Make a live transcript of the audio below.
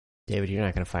David, you're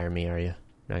not going to fire me, are you?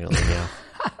 You're not going to leave me off.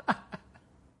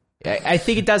 I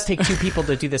think it does take two people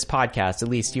to do this podcast, at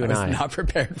least you and I. I was not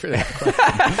prepared for that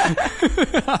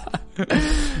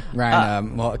question.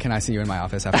 Ryan, well, can I see you in my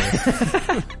office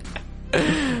after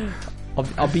this?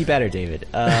 I'll be better, David.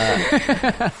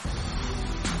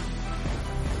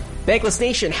 Bankless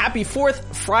Nation, happy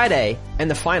 4th Friday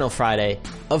and the final Friday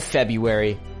of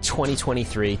February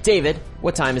 2023. David,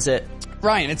 what time is it?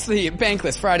 Ryan, it's the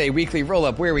Bankless Friday weekly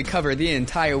roll-up where we cover the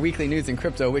entire weekly news in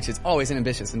crypto, which is always an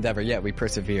ambitious endeavor, yet we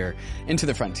persevere into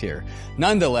the frontier.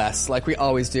 Nonetheless, like we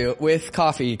always do, with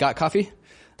coffee. Got coffee?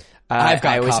 I've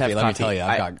got coffee, let me tell you.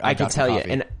 I can tell you.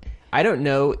 And I don't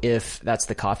know if that's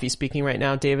the coffee speaking right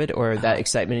now, David, or that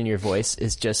excitement in your voice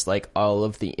is just like all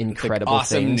of the incredible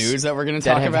awesome things news that we're going to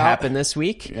talk about that have happened this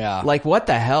week. Yeah. Like, what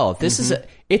the hell?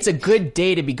 It's a good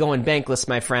day to be going bankless,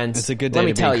 my friends. It's a good day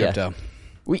to be in crypto.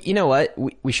 You know what?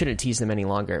 We shouldn't tease them any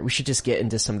longer. We should just get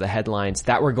into some of the headlines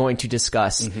that we're going to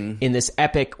discuss in this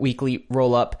epic weekly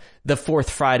roll-up, the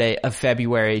 4th Friday of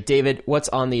February. David, what's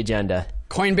on the agenda?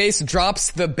 Coinbase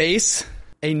drops the base,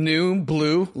 a new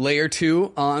blue layer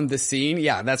 2 on the scene.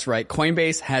 Yeah, that's right.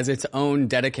 Coinbase has its own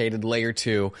dedicated layer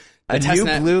 2. A new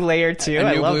blue layer 2.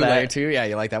 I love that. Layer 2. Yeah,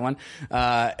 you like that one.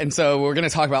 And so we're going to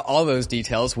talk about all those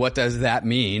details. What does that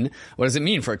mean? What does it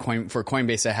mean for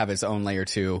Coinbase to have its own layer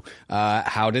 2?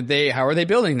 How are they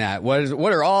building that?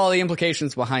 What are all the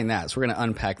implications behind that? So we're going to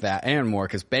unpack that and more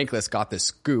because Bankless got the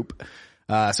scoop.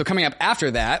 So coming up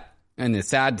after that, and the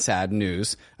sad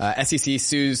news, SEC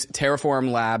sues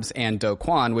Terraform Labs and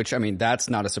Kwon, which, I mean, that's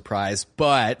not a surprise,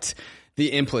 but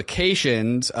the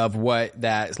implications of what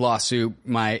that lawsuit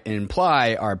might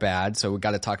imply are bad. So we've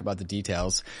got to talk about the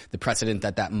details, the precedent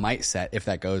that might set if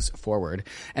that goes forward.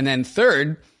 And then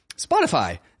third,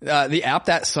 Spotify, the app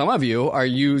that some of you are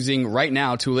using right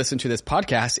now to listen to this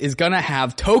podcast is going to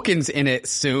have tokens in it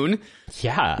soon.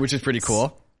 Yeah. Which is pretty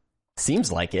cool.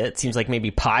 Seems like it. Seems like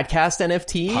maybe podcast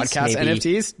NFTs.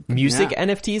 NFTs. Music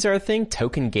NFTs are a thing.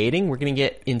 Token gating. We're going to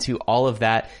get into all of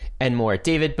that and more.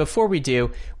 David, before we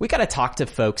do, we got to talk to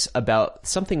folks about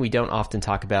something we don't often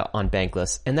talk about on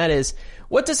Bankless, and that is,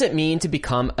 what does it mean to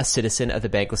become a citizen of the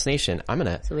Bankless Nation? I'm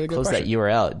going to close that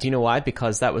URL. Do you know why?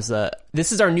 Because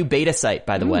this is our new beta site,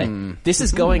 by the way. This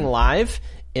is going live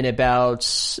in about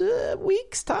a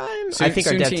week's time. I think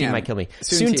our dev team might kill me.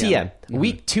 Soon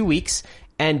TM. 2 weeks.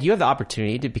 And you have the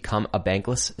opportunity to become a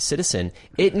Bankless citizen.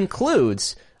 It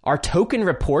includes our token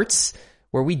reports,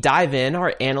 where we dive in,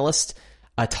 our analysts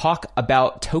talk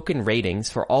about token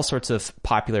ratings for all sorts of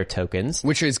popular tokens.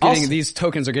 Which is these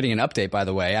tokens are getting an update, by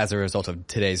the way, as a result of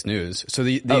today's news. So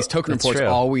these token reports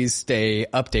always stay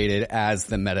updated as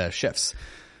the meta shifts.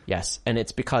 Yes, and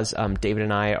it's because David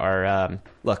and I are,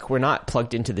 we're not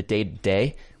plugged into the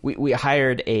day-to-day. We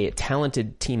hired a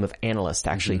talented team of analysts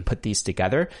to actually put these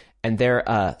together, and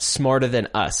they're smarter than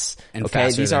us. And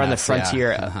okay, these are on the us,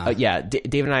 frontier. yeah.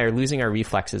 David and I are losing our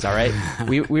reflexes. All right,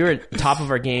 we were top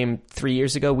of our game 3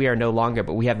 years ago. We are no longer,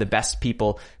 but we have the best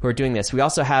people who are doing this. We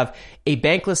also have a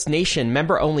Bankless Nation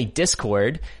member-only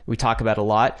Discord. We talk about a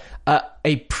lot.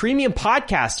 A premium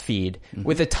podcast feed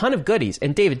with a ton of goodies.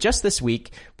 And David, just this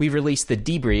week, we released the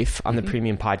debrief on the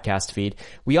premium podcast feed.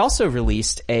 We also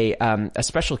released a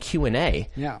special Q&A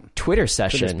Twitter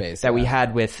session that we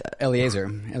had with Eliezer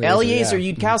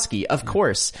Yudkowsky, of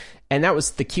course. And that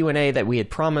was the Q&A that we had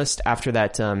promised after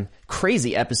that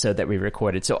crazy episode that we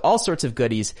recorded. So all sorts of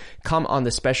goodies come on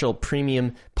the special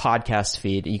premium podcast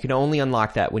feed. You can only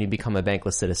unlock that when you become a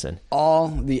Bankless citizen. All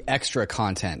the extra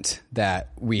content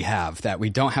that we have that we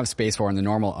don't have space for in the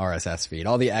normal RSS feed,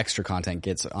 all the extra content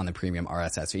gets on the premium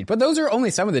RSS feed. But those are only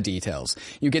some of the details.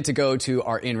 You get to go to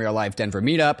our in real life Denver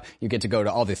meetup. You get to go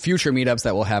to all the future meetups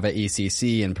that we'll have at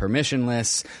ECC and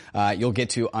permissionless. You'll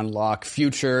get to unlock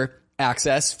future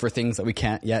access for things that we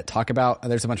can't yet talk about.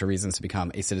 There's a bunch of reasons to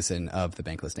become a citizen of the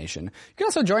Bankless Nation. You can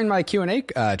also join my Q&A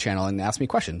channel and ask me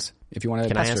questions if you want to.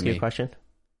 Can I ask you a question?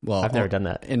 Well, I've never done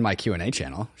that in my Q&A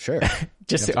channel. Sure.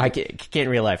 I can't in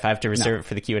real life. I have to reserve it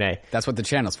for the Q&A. That's what the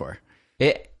channel's for.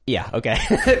 Yeah. Okay.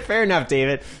 Fair enough,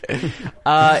 David.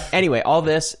 Anyway, all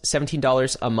this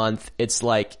 $17 a month. It's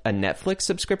like a Netflix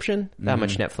subscription. That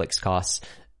much Netflix costs.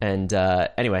 And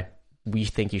anyway, we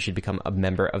think you should become a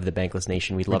member of the Bankless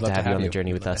Nation. We'd love to have you on the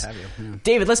journey with us. Yeah.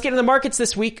 David, let's get into the markets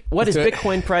this week. What is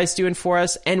Bitcoin price doing for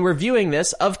us? And we're viewing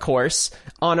this, of course,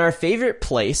 on our favorite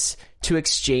place to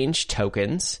exchange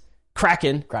tokens,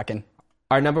 Kraken.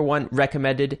 Our number one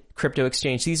recommended crypto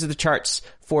exchange. These are the charts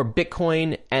for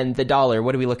Bitcoin and the dollar.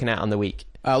 What are we looking at on the week?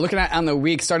 Looking at on the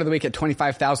week, start of the week at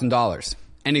 $25,000.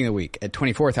 ending the week at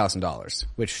 $24,000,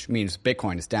 which means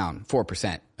Bitcoin is down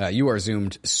 4%. You are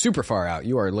zoomed super far out.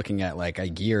 You are looking at like a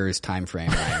year's time frame.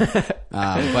 Right?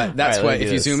 But that's right,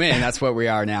 if you zoom in, that's what we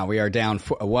are now. We are down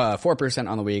 4%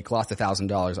 on the week, lost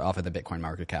 $1,000 off of the Bitcoin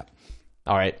market cap.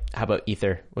 All right. How about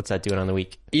Ether? What's that doing on the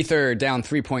week? Ether down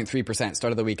 3.3%.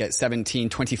 Started the week at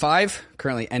 1725.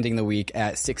 Currently ending the week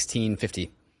at 1650.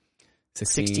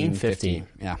 1650.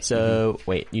 Yeah. So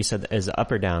wait, you said is it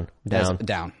up or down? Down.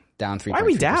 Down 3.3%. Why are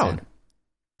we down?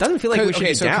 Doesn't feel like we should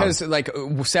be down. Because like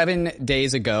 7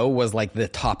 days ago was like the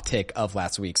top tick of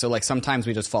last week. So like sometimes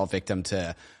we just fall victim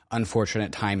to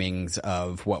unfortunate timings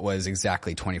of what was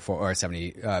exactly 24 or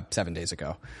 7 days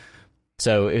ago.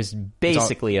 So it was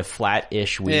basically a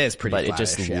flat-ish week, it is pretty but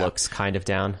flat-ish, it just looks kind of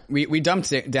down. We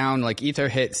dumped it down, like Ether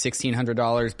hit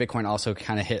 $1,600. Bitcoin also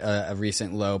kind of hit a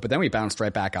recent low, but then we bounced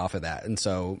right back off of that. And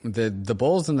so the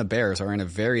bulls and the bears are in a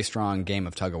very strong game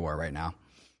of tug of war right now.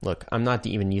 Look, I'm not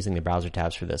even using the browser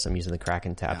tabs for this. I'm using the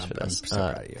Kraken tabs for this. I'm so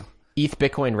proud of you. ETH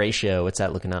Bitcoin ratio, what's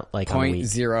that looking at like on the week?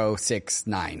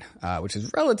 0.069, which is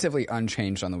relatively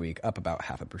unchanged on the week, up about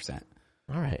 0.5%.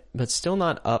 All right, but still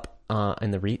not up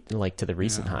in the to the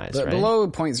recent highs, right? Below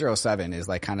 0.07 is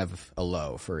like kind of a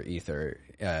low for Ether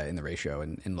in the ratio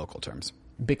in local terms.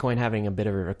 Bitcoin having a bit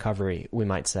of a recovery, we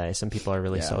might say. Some people are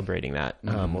really celebrating that.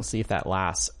 We'll see if that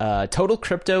lasts. Total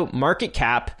crypto market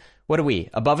cap, what are we,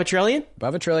 above $1 trillion?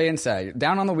 Above $1 trillion,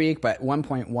 down on the week, but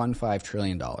 $1.15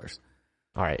 trillion. All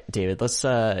right, David, let's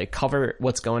cover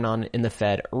what's going on in the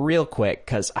Fed real quick,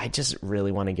 because I just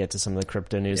really want to get to some of the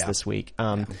crypto news this week.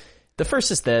 The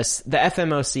first is this. The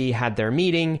FMOC had their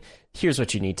meeting. Here's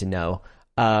what you need to know.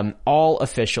 All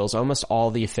officials, almost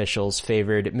all the officials,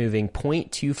 favored moving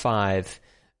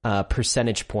 0.25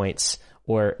 percentage points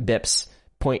or bips,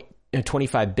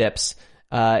 25 bips.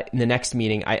 In the next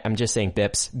meeting, I'm just saying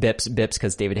bips,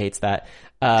 because David hates that.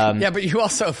 Yeah, but you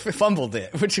also fumbled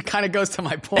it, which kind of goes to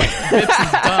my point. Bips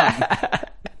is dumb.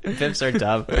 Bips are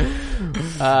dumb.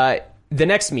 The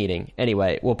next meeting,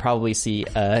 anyway, we'll probably see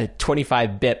a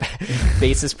 25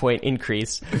 basis point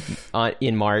increase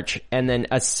in March. And then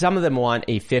some of them want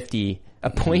a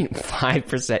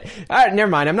 0.5%. All right,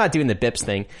 never mind. I'm not doing the bips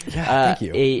thing. Yeah, thank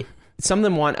you. Some of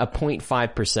them want a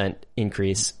 0.5%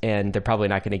 increase, and they're probably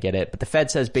not going to get it. But the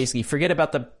Fed says basically, forget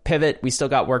about the pivot. We still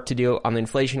got work to do on the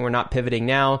inflation. We're not pivoting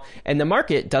now. And the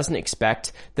market doesn't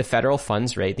expect the federal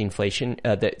funds rate, the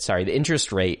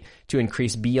interest rate to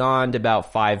increase beyond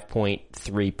about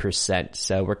 5.3%.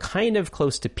 So we're kind of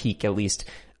close to peak, at least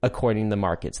according to the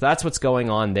market. So that's what's going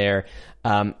on there.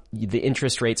 The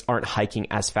interest rates aren't hiking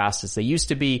as fast as they used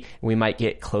to be. And we might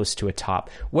get close to a top.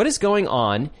 What is going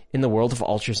on in the world of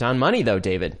ultrasound money, though,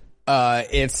 David?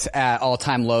 It's at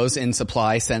all-time lows in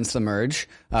supply since the merge.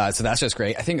 So that's just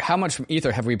great. I think how much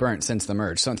Ether have we burnt since the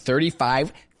merge? So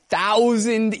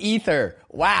 35,000 Ether.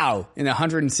 Wow. In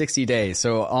 160 days.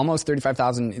 So almost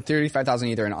 35,000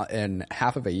 Ether in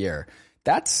half of a year.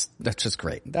 That's just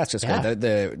great. That's just great.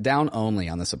 The down only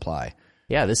on the supply.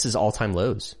 Yeah, this is all-time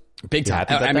lows. Big time.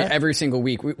 I mean, every single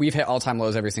week we've hit all-time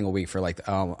lows every single week for like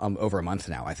over a month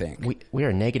now. I think we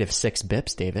are negative 6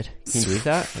 bips, David. Can you believe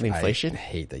that? The inflation. I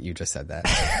hate that you just said that.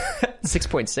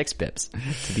 6.6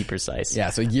 bips to be precise. Yeah.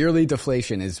 So yearly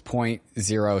deflation is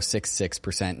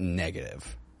 0.066%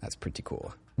 negative. That's pretty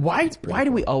cool. Why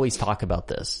do we always talk about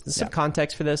this? There's some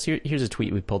context for this. Here's a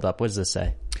tweet we pulled up. What does this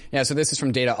say? Yeah. So this is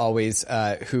from Data Always,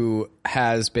 who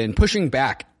has been pushing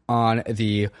back on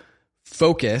the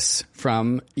focus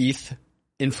from ETH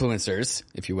influencers,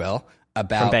 if you will,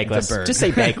 about the burn. Just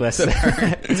say bankless.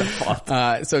 It's a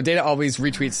fault. So Data Always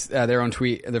retweets their own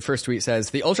tweet. The first tweet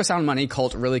says, "The ultrasound money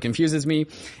cult really confuses me.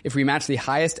 If we match the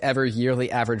highest ever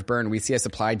yearly average burn, we see a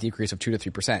supply decrease of 2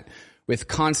 to 3%. With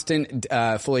constant,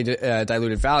 fully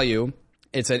diluted value,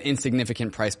 it's an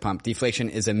insignificant price pump. Deflation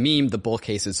is a meme. The bull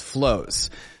case is flows."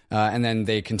 And then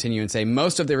they continue and say,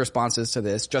 most of the responses to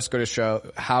this just go to show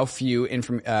how few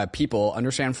people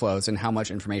understand flows and how much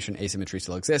information asymmetry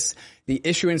still exists. The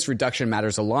issuance reduction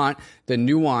matters a lot. The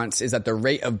nuance is that the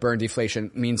rate of burn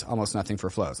deflation means almost nothing for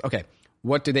flows. Okay.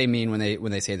 What do they mean when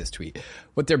they say this tweet?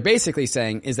 What they're basically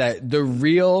saying is that the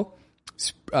real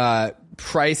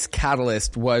price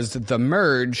catalyst was the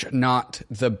merge, not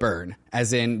the burn,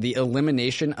 as in the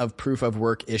elimination of proof of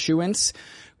work issuance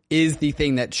is the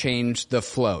thing that changed the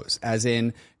flows, as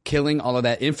in killing all of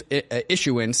that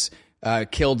issuance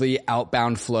killed the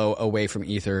outbound flow away from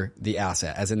Ether, the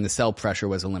asset, as in the sell pressure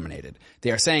was eliminated.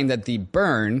 They are saying that the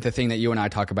burn, the thing that you and I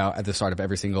talk about at the start of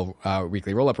every single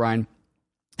weekly rollup, Ryan,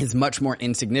 is much more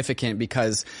insignificant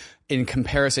because in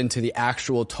comparison to the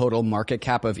actual total market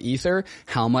cap of Ether,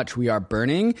 how much we are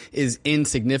burning is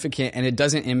insignificant, and it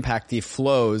doesn't impact the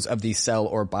flows of the sell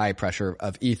or buy pressure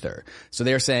of Ether. So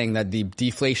they're saying that the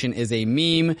deflation is a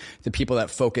meme. The people that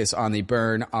focus on the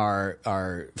burn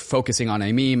are focusing on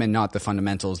a meme and not the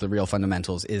fundamentals. The real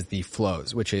fundamentals is the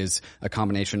flows, which is a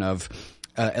combination of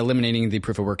eliminating the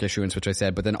proof of work issuance, which I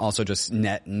said, but then also just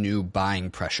net new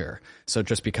buying pressure. So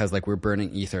just because like we're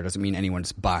burning Ether doesn't mean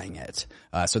anyone's buying it.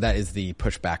 So that is the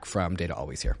pushback from Data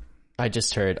Always here. I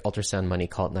just heard ultrasound money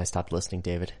cult and I stopped listening,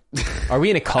 David. Are we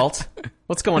in a cult?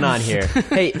 What's going on here?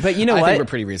 Hey, but you know what? I think we're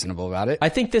pretty reasonable about it. I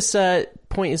think this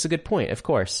point is a good point, of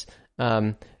course.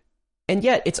 And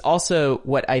yet it's also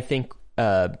what I think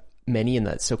many in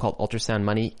the so-called ultrasound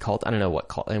money cult, I don't know what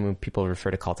cult, and when people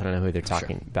refer to cult, I don't know who they're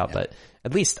talking about, yeah. But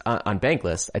at least on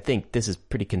Bankless, I think this is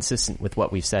pretty consistent with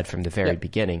what we've said from the very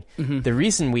beginning. Mm-hmm. The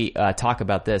reason we talk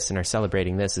about this and are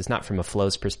celebrating this is not from a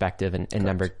flows perspective and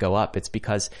number go up. It's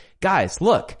because, guys,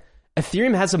 look,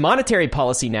 Ethereum has a monetary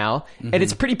policy now, and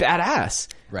it's pretty badass.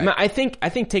 Right. I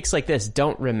think takes like this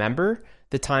don't remember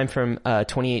the time from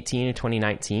 2018 and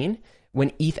 2019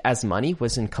 when ETH as money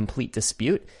was in complete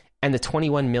dispute. And the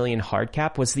 21 million hard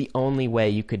cap was the only way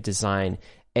you could design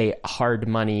a hard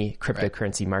money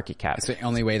cryptocurrency market cap. It's the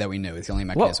only way that we knew. It's the only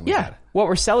mechanism we had. What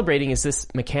we're celebrating is this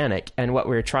mechanic, and what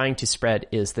we're trying to spread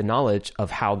is the knowledge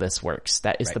of how this works.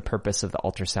 That is the purpose of the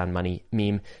ultrasound money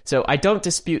meme. So I don't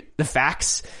dispute the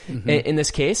facts in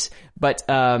this case, but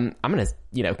I'm going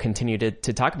to continue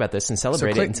to talk about this and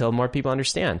celebrate it until more people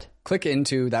understand. Click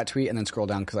into that tweet and then scroll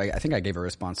down because I think I gave a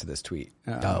response to this tweet.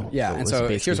 Yeah, and so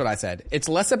here's what I said. It's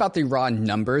less about the raw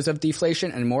numbers of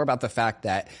deflation and more about the fact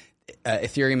that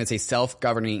Ethereum is a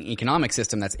self-governing economic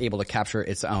system that's able to capture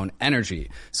its own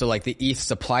energy. So like the ETH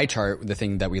supply chart, the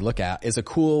thing that we look at, is a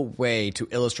cool way to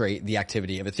illustrate the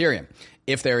activity of Ethereum.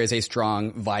 If there is a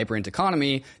strong, vibrant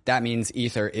economy, that means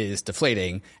Ether is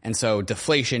deflating. And so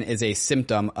deflation is a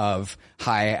symptom of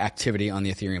high activity on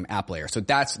the Ethereum app layer. So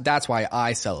that's why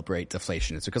I celebrate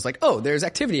deflation. It's because like, oh, there's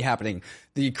activity happening.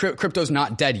 The crypto's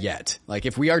not dead yet. Like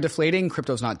if we are deflating,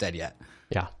 crypto's not dead yet.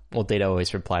 Yeah. Well, Data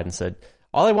always replied and said,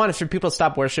 all I want is for people to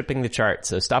stop worshiping the chart.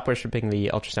 So stop worshiping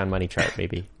the ultrasound money chart,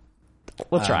 maybe.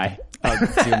 We'll try. I'll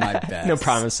do my best. No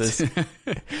promises.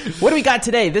 What do we got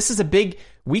today? This is a big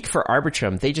week for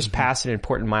Arbitrum. They just passed an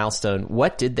important milestone.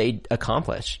 What did they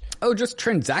accomplish? Oh, just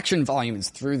transaction volume is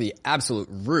through the absolute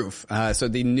roof. So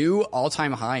the new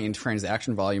all-time high in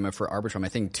transaction volume for Arbitrum, I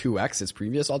think 2x its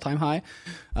previous all-time high.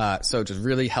 So just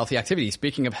really healthy activity.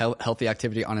 Speaking of healthy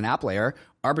activity on an app layer,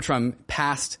 Arbitrum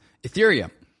passed Ethereum.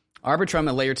 Arbitrum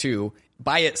at layer 2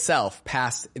 by itself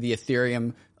passed the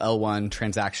Ethereum L1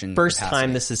 transaction First capacity.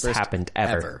 Time this has happened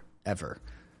ever. Ever.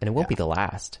 And it won't be the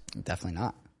last. Definitely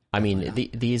not. I mean,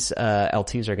 these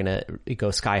L2s are going to go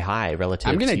sky high relative to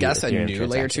I'm going to guess a Ethereum new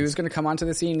layer 2 is going to come onto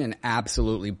the scene and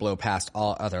absolutely blow past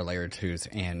all other layer 2s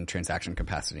in transaction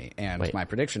capacity. And my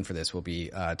prediction for this will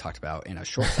be talked about in a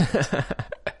short second.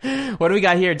 What do we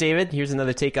got here, David? Here's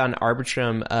another take on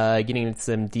Arbitrum, getting into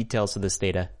some details of this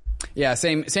data. Yeah,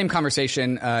 same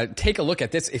conversation. Take a look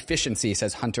at this efficiency,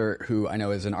 says Hunter, who I know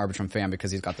is an Arbitrum fan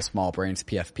because he's got the small brains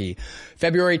PFP.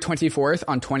 February 24th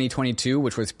on 2022,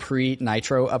 which was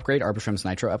pre-Nitro upgrade, Arbitrum's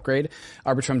Nitro upgrade.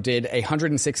 Arbitrum did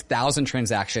 106,000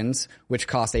 transactions, which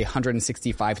cost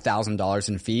 $165,000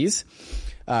 in fees.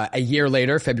 A year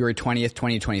later, February 20th,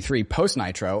 2023,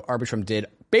 post-Nitro, Arbitrum did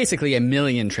basically 1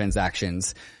 million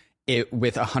transactions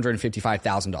with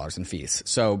 $155,000 in fees.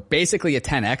 So basically a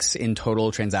 10x in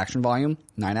total transaction volume,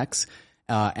 9x,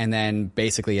 and then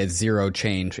basically a zero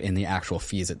change in the actual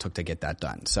fees it took to get that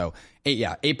done. So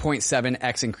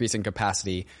 8.7x increase in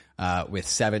capacity with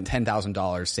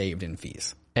 $10,000 saved in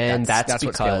fees. And that's what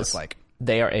scale looks because like.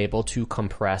 They are able to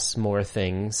compress more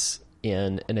things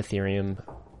in an Ethereum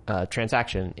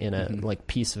transaction in a like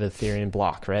piece of Ethereum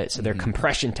block, right? So their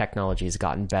compression technology has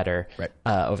gotten better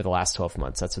over the last 12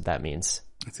 months. That's what that means.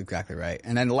 That's exactly right.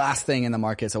 And then the last thing in the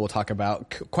market, so we'll talk about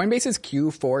Coinbase's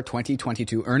Q4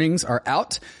 2022 earnings are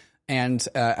out. And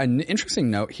an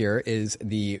interesting note here is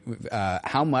the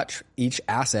how much each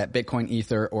asset, Bitcoin,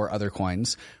 Ether, or other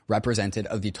coins, represented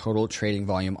of the total trading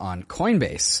volume on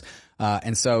Coinbase.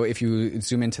 And so if you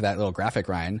zoom into that little graphic,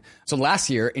 Ryan, so last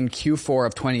year in Q4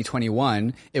 of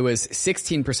 2021, it was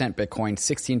 16% Bitcoin,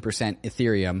 16%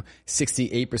 Ethereum,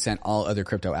 68% all other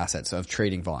crypto assets of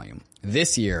trading volume.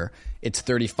 This year, it's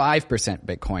 35%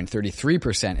 Bitcoin, 33%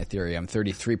 Ethereum,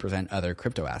 33% other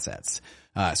crypto assets.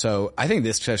 So I think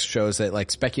this just shows that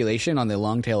like speculation on the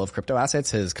long tail of crypto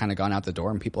assets has kind of gone out the door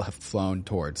and people have flown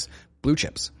towards blue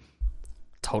chips.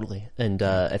 Totally. And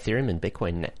Ethereum and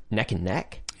Bitcoin neck and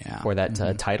neck. for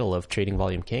that title of trading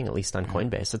volume king, at least on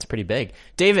Coinbase. That's pretty big.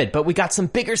 David, but we got some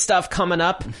bigger stuff coming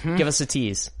up. Give us a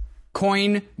tease.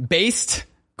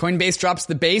 Coinbase drops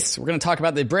the base. We're going to talk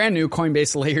about the brand new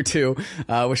Coinbase Layer 2,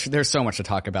 which there's so much to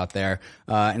talk about there.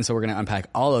 And so we're going to unpack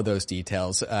all of those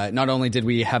details. Not only did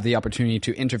we have the opportunity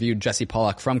to interview Jesse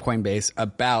Pollack from Coinbase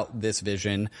about this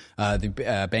vision, the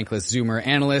Bankless Zoomer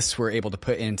analysts were able to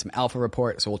put in some alpha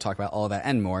report. So we'll talk about all of that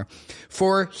and more.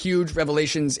 4 huge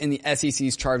revelations in the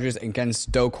SEC's charges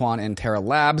against Kwon and Terra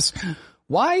Labs.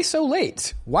 Why so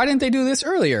late? Why didn't they do this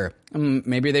earlier?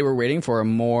 Maybe they were waiting for a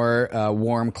more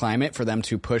warm climate for them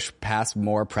to push past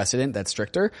more precedent that's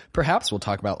stricter. Perhaps we'll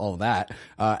talk about all of that.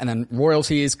 And then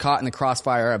royalties caught in the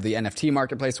crossfire of the NFT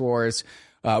marketplace wars.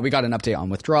 We got an update on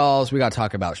withdrawals. We got to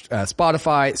talk about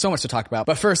Spotify. So much to talk about.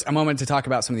 But first, a moment to talk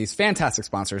about some of these fantastic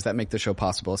sponsors that make the show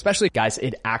possible, especially... Guys,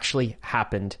 it actually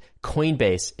happened.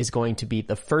 Coinbase is going to be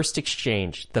the first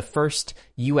exchange, the first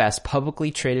U.S.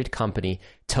 publicly traded company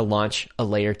to launch a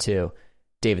Layer 2.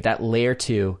 David, that Layer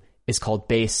 2 is called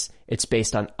Base. It's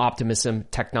based on Optimism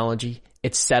technology.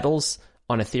 It settles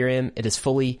on Ethereum. It is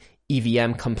fully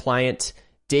EVM compliant.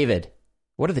 David,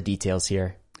 what are the details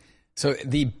here? So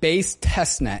the Base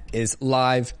testnet is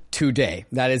live today.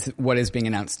 That is what is being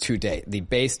announced today. The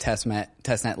Base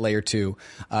testnet Layer 2,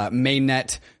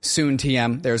 mainnet soon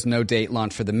TM. There's no date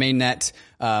launch for the mainnet.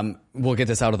 We'll get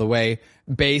this out of the way.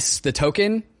 Base, the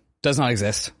token, does not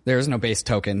exist. There is no Base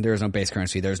token. There is no Base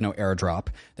currency. There is no airdrop.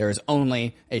 There is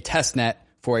only a testnet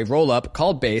for a rollup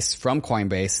called Base from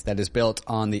Coinbase that is built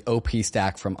on the OP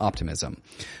stack from Optimism.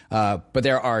 But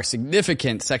there are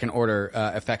significant second order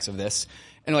effects of this.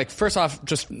 And like, first off,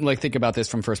 just like think about this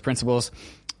from first principles.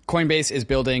 Coinbase is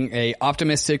building a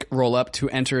optimistic rollup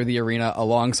to enter the arena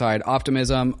alongside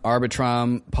Optimism,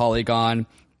 Arbitrum, Polygon,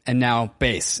 and now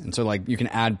Base. And so like you can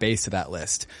add Base to that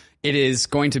list. It is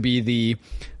going to be the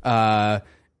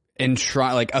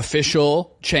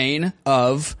official chain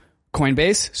of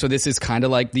Coinbase. So this is kind of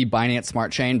like the Binance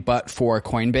Smart Chain, but for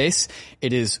Coinbase.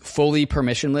 It is fully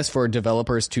permissionless for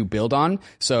developers to build on.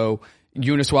 So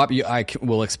Uniswap, I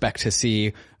will expect to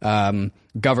see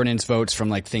governance votes from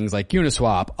like things like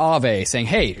Uniswap, Aave saying,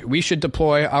 hey, we should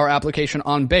deploy our application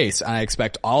on Base. And I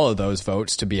expect all of those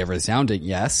votes to be a resounding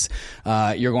yes.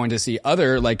 You're going to see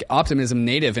other like Optimism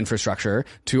native infrastructure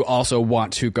to also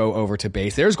want to go over to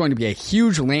Base. There's going to be a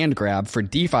huge land grab for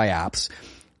DeFi apps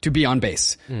to be on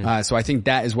Base. So I think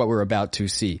that is what we're about to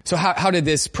see. So how did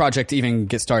this project even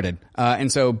get started?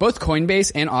 And so both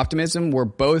Coinbase and Optimism were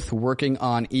both working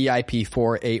on EIP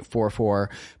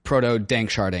 4844 Proto Dank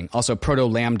Sharding. Also Proto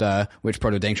Lambda, which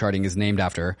Proto Dank Sharding is named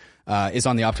after, is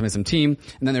on the Optimism team.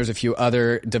 And then there's a few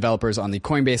other developers on the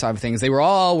Coinbase side of things. They were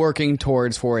all working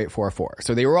towards 4844.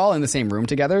 So they were all in the same room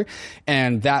together.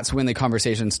 And that's when the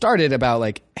conversation started about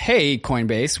like, hey,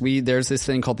 Coinbase, there's this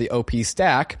thing called the OP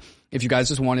stack. If you guys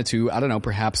just wanted to, I don't know,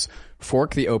 perhaps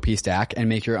fork the OP stack and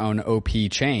make your own OP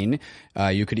chain,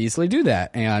 you could easily do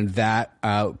that. And that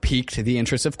piqued the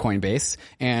interest of Coinbase.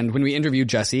 And when we interviewed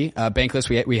Jesse, Bankless,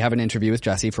 we have an interview with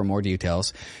Jesse for more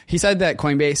details. He said that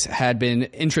Coinbase had been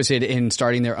interested in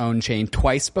starting their own chain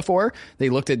twice before. They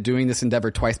looked at doing this endeavor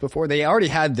twice before. They already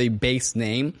had the Base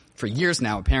name for years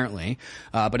now, apparently.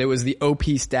 But it was the OP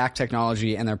stack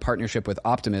technology and their partnership with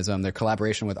Optimism, their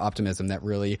collaboration with Optimism that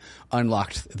really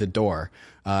unlocked the door.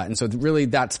 And so really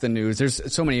that's the news.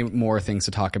 There's so many more things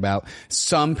to talk about.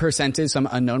 Some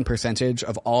unknown percentage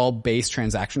of all Base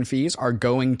transaction fees are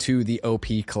going to the OP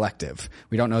collective.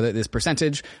 We don't know that this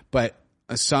percentage, but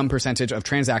some percentage of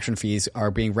transaction fees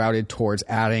are being routed towards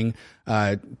adding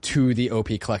to the OP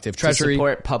collective treasury to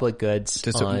support public goods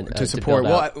to support.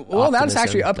 Well, that's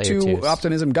actually up to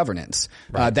Optimism governance.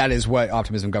 Right. That is what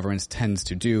Optimism governance tends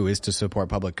to do, is to support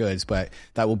public goods, but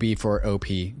that will be for OP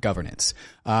governance.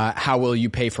 How will you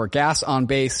pay for gas on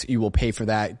Base? You will pay for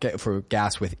that for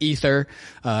gas with Ether.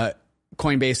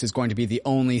 Coinbase is going to be the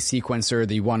only sequencer,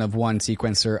 the one-of-one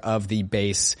sequencer of the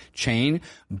Base chain.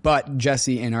 But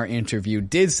Jesse in our interview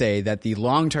did say that the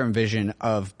long-term vision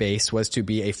of Base was to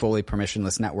be a fully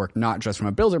permissionless network, not just from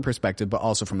a builder perspective, but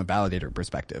also from a validator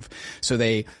perspective. So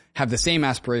they have the same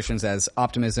aspirations as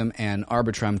Optimism and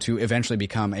Arbitrum to eventually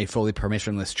become a fully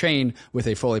permissionless chain with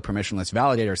a fully permissionless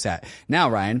validator set. Now,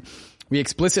 Ryan, we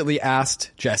explicitly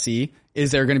asked Jesse,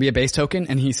 is there going to be a Base token?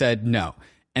 And he said no.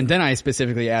 And then I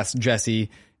specifically asked Jesse,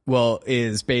 well,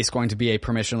 is Base going to be a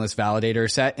permissionless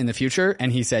validator set in the future? And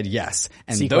he said yes.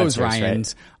 And those,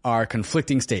 Ryans, are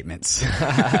conflicting statements.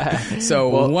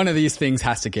 So one of these things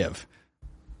has to give.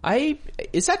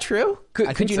 Is that true?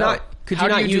 Could you do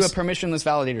not use a permissionless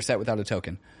validator set without a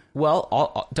token?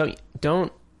 Well,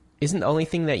 don't isn't the only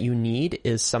thing that you need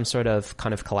is some sort of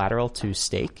kind of collateral to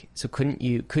stake? So could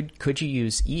you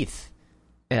use ETH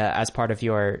as part of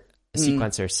your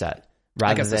sequencer set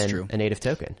rather than a native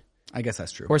token? I guess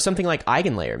that's true. Or something like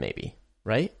Eigenlayer, maybe,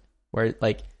 right? Where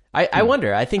like I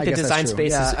wonder. I think the design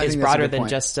space is broader than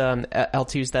just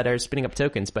L2s that are spinning up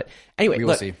tokens. But anyway, we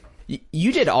will see.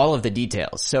 You did all of the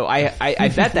details, so I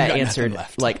bet that answered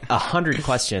like 100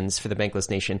 questions for the Bankless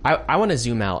Nation. I want to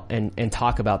zoom out and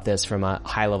talk about this from a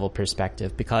high level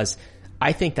perspective, because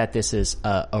I think that this is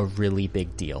a really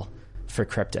big deal for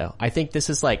crypto. I think this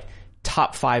is like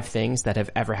top 5 things that have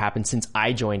ever happened since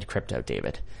I joined crypto,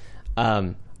 David.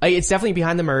 It's definitely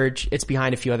behind the merge. It's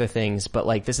behind a few other things, but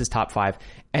like this is top 5.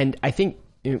 And I think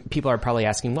people are probably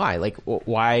asking why. Like,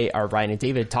 why are Ryan and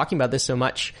David talking about this so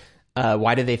much?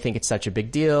 Why do they think it's such a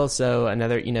big deal? So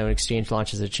another, an exchange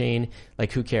launches a chain.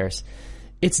 Like, who cares?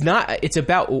 It's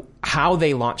about how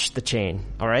they launched the chain.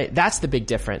 All right. That's the big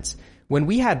difference. When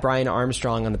we had Brian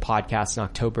Armstrong on the podcast in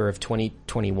October of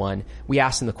 2021, we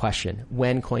asked him the question,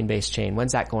 when Coinbase chain,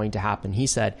 when's that going to happen? He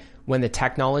said, when the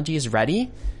technology is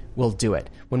ready, we'll do it.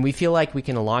 When we feel like we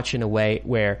can launch in a way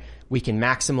where we can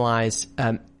maximize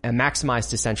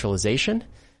decentralization,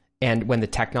 and when the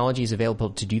technology is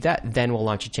available to do that, then we'll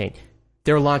launch a chain.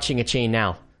 They're launching a chain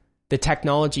now. The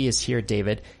technology is here,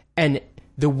 David. And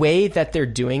the way that they're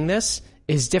doing this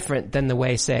is different than the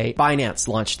way, say, Binance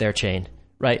launched their chain,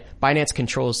 right? Binance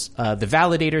controls the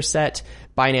validator set.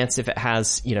 Binance, if it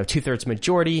has, 2/3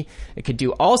 majority, it could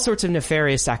do all sorts of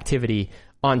nefarious activity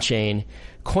on chain.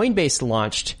 Coinbase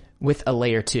launched with a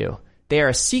layer 2. They are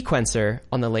a sequencer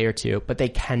on the layer 2, but they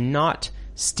cannot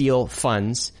steal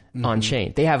funds on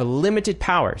chain. They have limited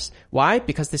powers. Why?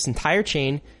 Because this entire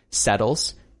chain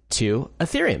settles to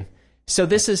Ethereum. So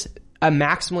this is a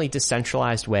maximally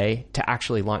decentralized way to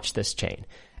actually launch this chain.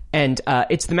 And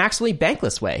it's the maximally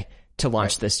bankless way to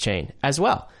launch this chain as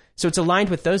well. So it's aligned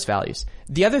with those values.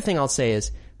 The other thing I'll say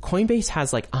is Coinbase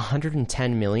has like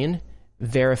 110 million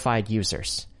verified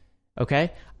users.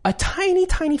 Okay? A tiny,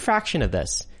 tiny fraction of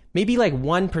this, maybe like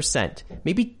 1%,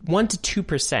 maybe 1 to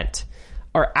 2%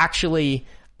 are actually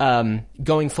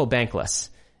going full bankless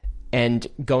and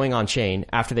going on chain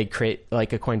after they create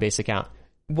like a Coinbase account.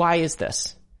 Why is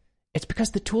this? It's because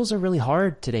the tools are really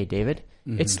hard today, David.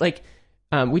 It's like,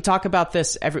 we talk about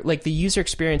this like the user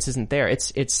experience isn't there.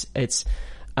 It's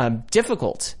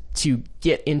difficult to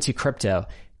get into crypto.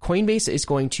 Coinbase is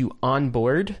going to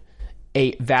onboard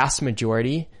a vast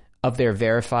majority of their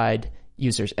verified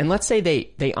users. And let's say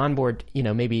they onboard,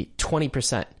 maybe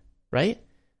 20%, right?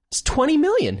 It's 20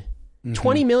 million.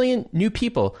 20 million new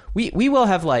people. We will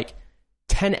have like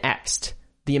 10x'd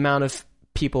the amount of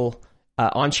people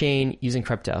on chain using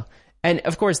crypto. And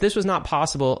of course, this was not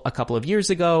possible a couple of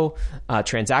years ago.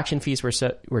 Transaction fees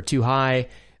were too high.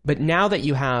 But now that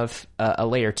you have a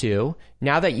layer 2,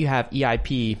 now that you have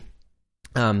EIP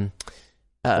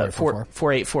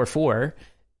 4844,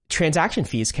 transaction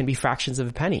fees can be fractions of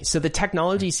a penny. So the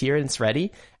technology's here and it's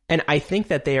ready. And I think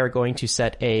that they are going to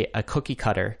set a cookie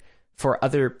cutter for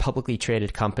other publicly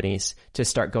traded companies to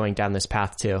start going down this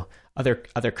path too.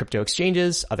 Other crypto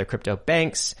exchanges, other crypto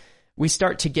banks. We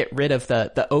start to get rid of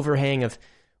the overhang of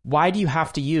why do you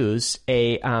have to use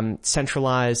a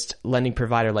centralized lending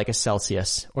provider like a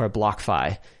Celsius or a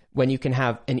BlockFi when you can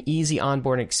have an easy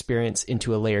onboarding experience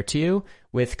into a layer 2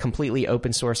 with completely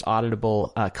open source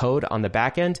auditable code on the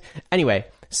back end. Anyway,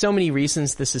 so many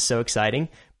reasons this is so exciting,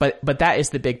 but that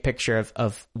is the big picture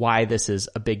of why this is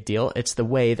a big deal. It's the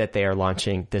way that they are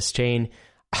launching this chain.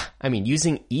 I mean,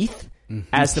 using ETH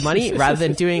as the money rather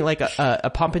than doing like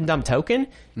a pump and dump token.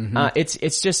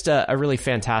 It's just a really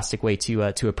fantastic way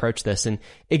to approach this, and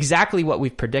exactly what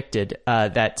we've predicted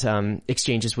that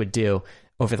exchanges would do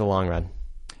over the long run.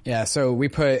 Yeah, so we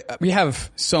have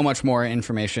so much more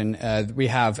information. We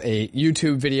have a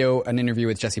YouTube video, an interview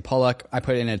with Jesse Pollack. I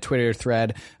put in a Twitter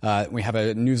thread. We have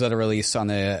a newsletter release on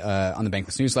the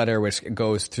Bankless newsletter, which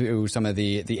goes through some of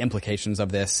the implications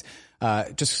of this.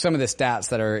 Just some of the stats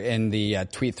that are in the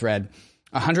tweet thread.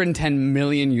 110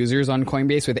 million users on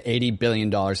Coinbase with $80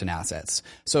 billion in assets.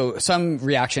 So some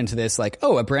reaction to this, like,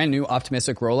 a brand new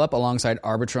optimistic rollup alongside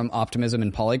Arbitrum, Optimism,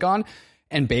 and Polygon.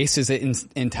 And Base is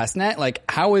in testnet. Like,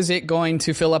 how is it going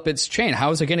to fill up its chain?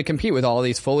 How is it going to compete with all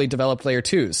these fully developed layer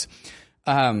 2s?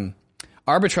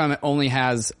 Arbitrum only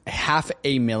has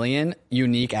 500,000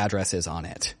 unique addresses on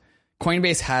it.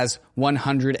 Coinbase has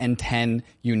 110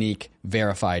 unique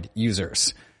verified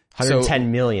users.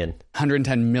 110 million.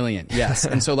 110 million, yes.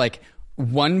 And so like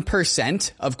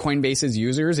 1% of Coinbase's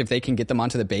users, if they can get them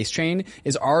onto the Base chain,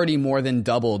 is already more than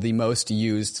double the most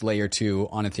used layer 2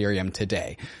 on Ethereum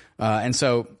today. And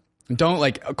so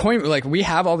we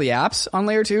have all the apps on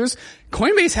layer 2s.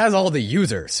 Coinbase has all the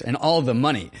users and all the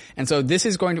money. And so this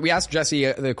is we asked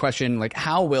Jesse the question, like,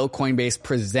 how will Coinbase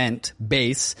present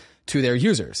Base to their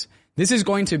users? This is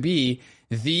going to be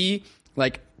the,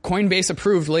 like, Coinbase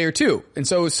approved layer 2. And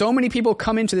so many people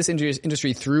come into this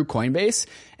industry through Coinbase,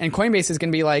 and Coinbase is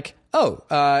going to be like,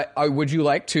 would you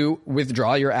like to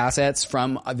withdraw your assets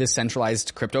from this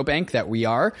centralized crypto bank that we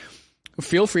are?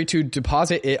 Feel free to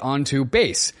deposit it onto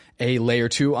Base, a layer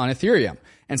 2 on Ethereum.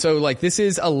 And so, like, this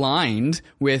is aligned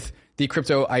with the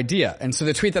crypto idea. And so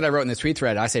the tweet that I wrote in this tweet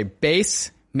thread, I say,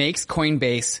 Base makes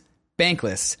Coinbase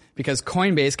bankless because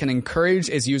Coinbase can encourage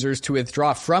its users to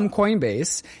withdraw from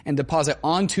Coinbase and deposit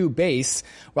onto Base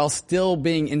while still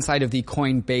being inside of the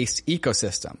Coinbase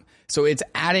ecosystem. So it's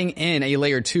adding in a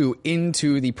layer 2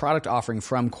 into the product offering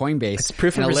from Coinbase. It's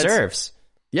proof of reserves.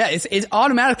 Yeah, it's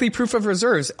automatically proof of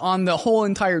reserves on the whole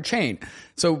entire chain.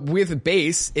 So with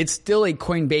Base, it's still a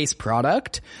Coinbase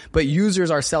product, but users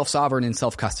are self-sovereign and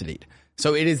self-custodied.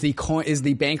 So it is the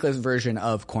bankless version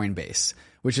of Coinbase,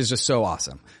 which is just so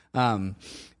awesome.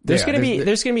 There's going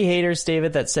to be haters,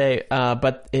 David, that say,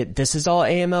 this is all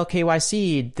AML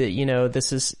KYC, that,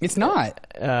 this is... It's not.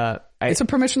 It's a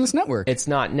permissionless network. It's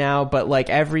not now, but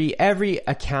like every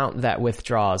account that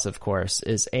withdraws, of course,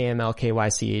 is AML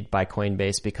KYC'd by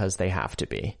Coinbase because they have to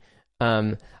be.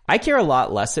 I care a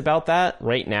lot less about that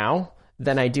right now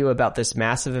than I do about this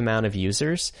massive amount of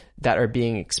users that are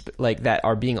being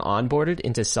onboarded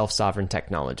into self-sovereign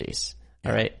technologies.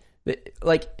 All right.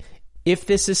 Like, if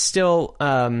this is still,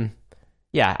 and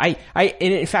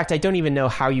in fact, I don't even know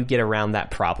how you get around that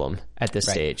problem at this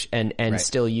stage and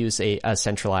still use a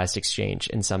centralized exchange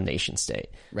in some nation state.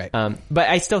 Right. But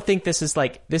I still think this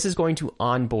is going to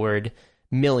onboard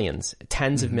millions,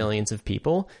 tens of millions of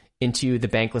people into the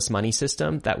bankless money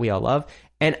system that we all love.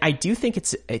 And I do think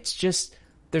it's just,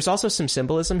 there's also some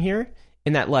symbolism here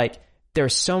in that, like,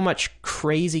 there's so much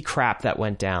crazy crap that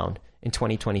went down in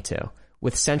 2022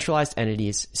 with centralized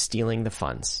entities stealing the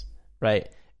funds, right?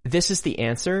 This is the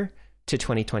answer to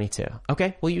 2022.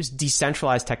 Okay, we'll use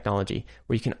decentralized technology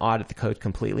where you can audit the code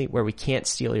completely, where we can't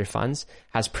steal your funds,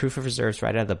 has proof of reserves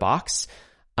right out of the box,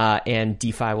 and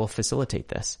DeFi will facilitate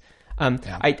this.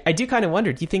 I do kind of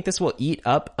wonder, do you think this will eat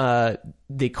up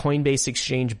the Coinbase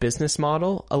exchange business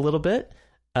model a little bit?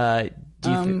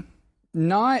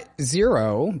 Not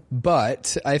zero,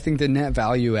 but I think the net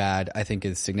value add, I think,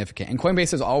 is significant. And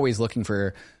Coinbase is always looking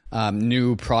for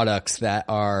new products that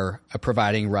are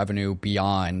providing revenue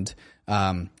beyond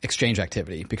exchange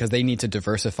activity, because they need to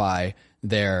diversify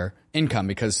their income,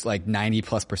 because like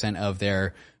 90+% of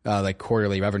their like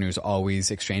quarterly revenue is always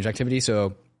exchange activity.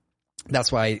 So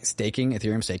that's why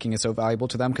Ethereum staking is so valuable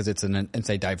to them, because it's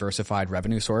a diversified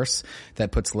revenue source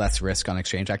that puts less risk on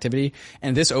exchange activity.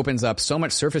 And this opens up so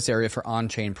much surface area for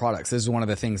on-chain products. This is one of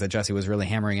the things that Jesse was really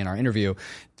hammering in our interview.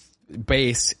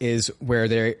 Base is where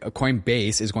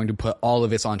Coinbase is going to put all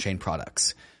of its on-chain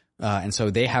products. And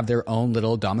so they have their own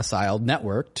little domiciled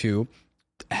network to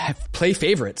play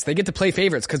favorites. They get to play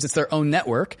favorites because it's their own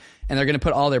network, and they're going to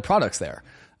put all their products there.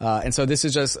 And so this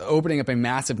is just opening up a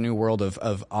massive new world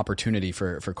of opportunity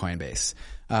for Coinbase.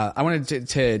 I wanted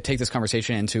to take this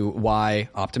conversation into why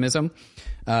optimism.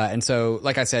 And so,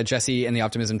 like I said, Jesse and the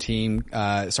Optimism team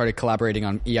started collaborating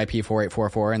on EIP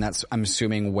 4844, and that's, I'm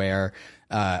assuming, where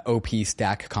OP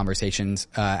stack conversations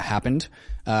happened.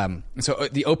 So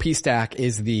the OP stack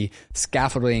is the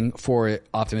scaffolding for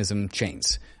Optimism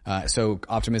chains. So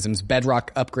Optimism's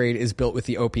Bedrock upgrade is built with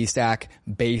the OP stack.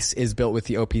 Base is built with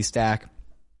the OP stack.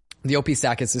 The OP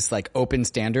stack is this like open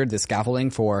standard, the scaffolding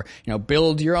for,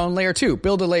 build your own layer 2,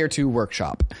 build a layer 2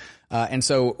 workshop. And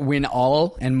so when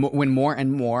more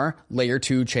and more layer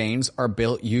 2 chains are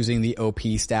built using the OP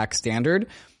stack standard,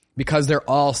 because they're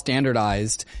all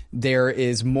standardized, there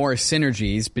is more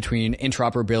synergies between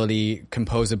interoperability,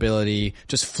 composability,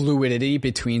 just fluidity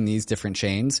between these different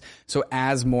chains. So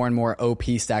as more and more OP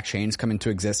stack chains come into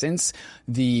existence,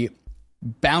 the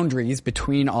boundaries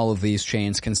between all of these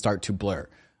chains can start to blur.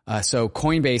 So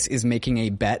Coinbase is making a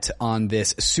bet on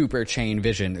this super chain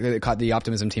vision. The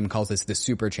Optimism team calls this the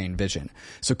super chain vision.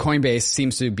 So Coinbase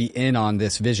seems to be in on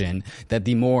this vision that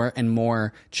the more and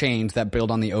more chains that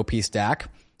build on the OP stack,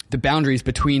 the boundaries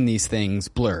between these things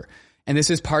blur. And this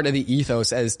is part of the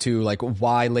ethos as to like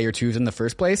why layer 2s in the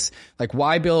first place. Like,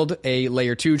 why build a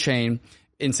layer 2 chain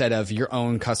instead of your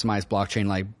own customized blockchain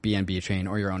like BNB chain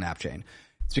or your own app chain?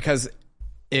 It's because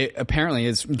it apparently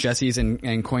is Jesse's and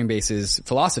Coinbase's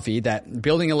philosophy that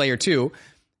building a layer 2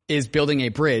 is building a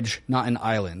bridge, not an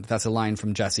island. That's a line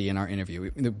from Jesse in our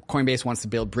interview. Coinbase wants to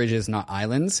build bridges, not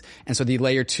islands. And so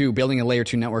building a layer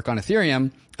 2 network on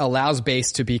Ethereum allows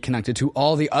Base to be connected to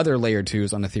all the other layer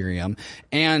 2s on Ethereum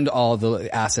and all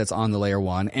the assets on the layer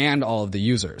 1 and all of the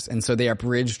users. And so they are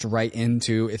bridged right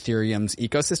into Ethereum's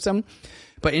ecosystem.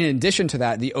 But in addition to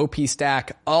that, the OP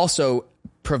stack also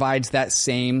provides that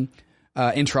same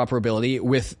interoperability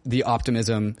with the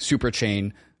Optimism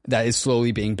superchain that is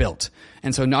slowly being built.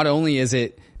 And so not only is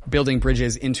it building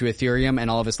bridges into Ethereum and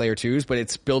all of its layer 2s, but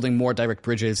it's building more direct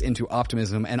bridges into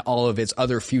Optimism and all of its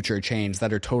other future chains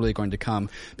that are totally going to come,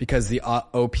 because the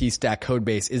OP stack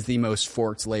codebase is the most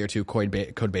forked layer 2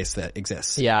 codebase that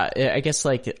exists. Yeah, I guess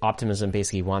like Optimism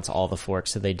basically wants all the forks,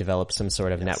 so they develop some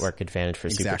sort of network advantage for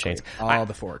superchains. All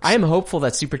the forks. I am hopeful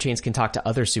that superchains can talk to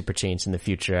other superchains in the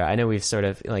future. I know we've sort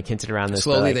of like hinted around this.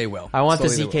 Slowly but, like, they will. I want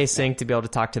Slowly the ZK sync to be able to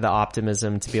talk to the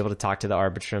Optimism, to be able to talk to the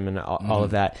Arbitrum and all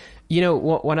of that. You know,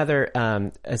 one other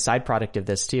a side product of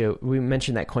this too, we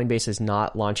mentioned that Coinbase is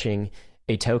not launching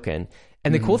a token.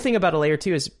 And the cool thing about a layer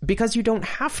 2 is because you don't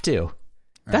have to. Right.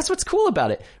 That's what's cool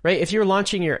about it, right? If you're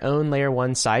launching your own layer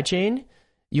 1 sidechain,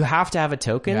 you have to have a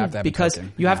token because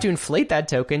you have to inflate that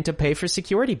token to pay for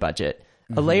security budget.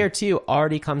 A layer 2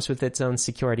 already comes with its own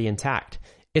security intact.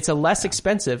 It's a less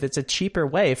expensive, it's a cheaper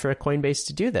way for a Coinbase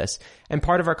to do this. And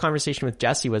part of our conversation with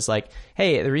Jesse was like,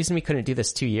 hey, the reason we couldn't do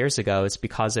this 2 years ago is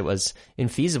because it was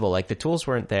infeasible. Like the tools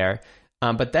weren't there.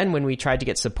 But then when we tried to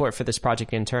get support for this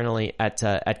project internally at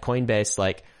Coinbase,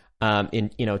 like,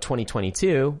 in,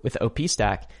 2022 with OP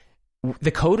Stack,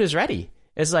 the code is ready.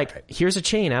 It's like, here's a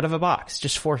chain out of a box,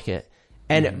 just fork it.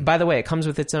 And by the way, it comes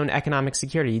with its own economic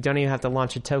security. You don't even have to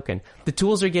launch a token. The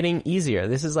tools are getting easier.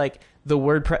 This is like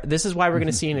this is why we're going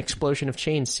to see an explosion of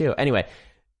chains too. Anyway,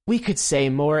 we could say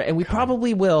more, and we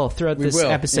probably will throughout this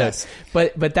episode. Yes.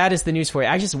 But that is the news for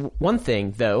you. One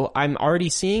thing though, I'm already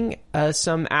seeing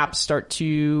some apps start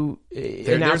to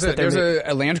announce that there's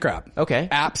a land grab. Okay,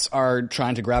 apps are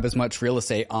trying to grab as much real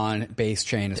estate on Base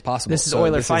chain as possible. This is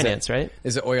Euler Finance, right?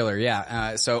 Is it Euler?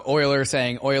 Yeah. So Euler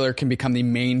saying Euler can become the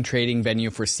main trading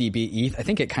venue for CB ETH. I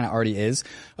think it kind of already is.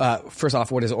 First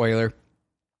off, what is Euler?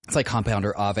 It's like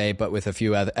Compounder Aave, but with a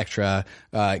few other extra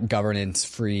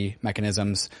governance-free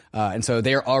mechanisms. And so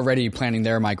they're already planning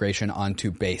their migration onto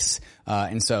Base.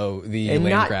 And so the land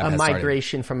not grab a has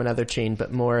migration from another chain,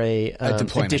 but more a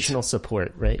additional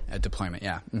support, right? A deployment,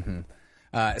 yeah.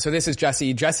 So this is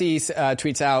Jesse. Jesse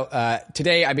tweets out,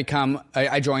 today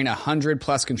I join 100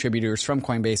 plus contributors from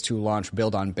Coinbase to launch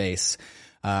Build on Base.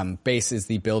 Base is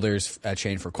the builders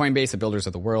chain for Coinbase, the builders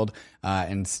of the world.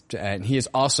 And he is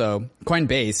also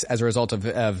Coinbase, as a result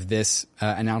of this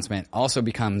announcement, also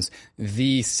becomes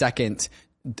the second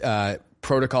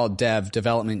protocol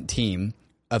development team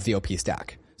of the OP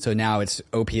stack. So now it's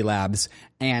OP Labs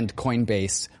and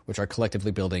Coinbase, which are collectively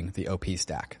building the OP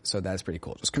stack. So that's pretty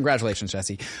cool. Just congratulations,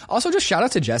 Jesse. Also, just shout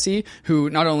out to Jesse,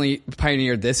 who not only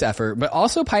pioneered this effort, but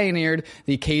also pioneered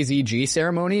the KZG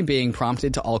ceremony being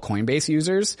prompted to all Coinbase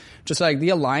users. Just like the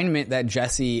alignment that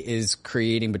Jesse is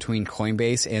creating between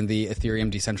Coinbase and the Ethereum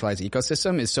decentralized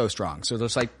ecosystem is so strong. So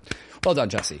just like, well done,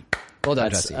 Jesse. Well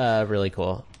done, Jesse. Really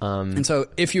cool. And so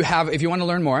if you want to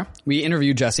learn more, we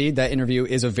interviewed Jesse. That interview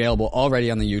is available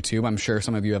already on the YouTube. I'm sure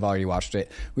some of you have already watched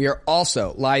it. We are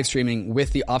also live streaming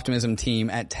with the Optimism team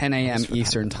at 10 a.m.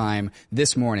 Eastern time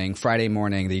this morning, Friday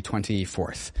morning, the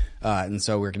 24th. And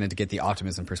so we're going to get the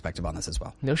Optimism perspective on this as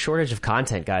well. No shortage of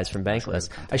content, guys, from Bankless.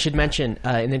 I should mention,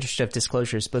 in the interest of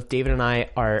disclosures, both David and I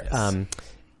are,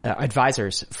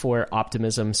 advisors for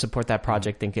Optimism, support that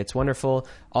project, think it's wonderful.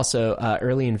 Also,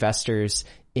 early investors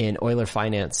in Euler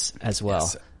Finance as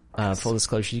well. Yes. Full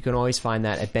disclosure, you can always find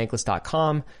that at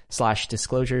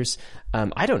bankless.com/disclosures.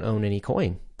 I don't own any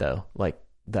coin though, like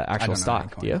the actual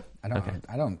stock. Do you? I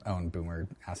don't own Boomer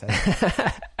assets.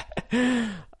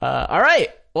 All right.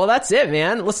 Well, that's it,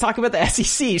 man. Let's talk about the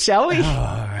SEC, shall we?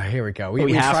 Oh, here we go.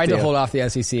 We tried to hold off the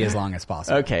SEC as long as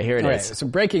possible. Okay, here it is. So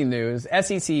breaking news,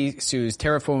 SEC sues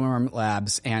Terraform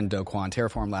Labs and Kwon.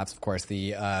 Terraform Labs, of course,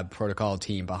 the protocol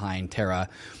team behind Terra.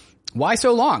 Why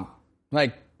so long?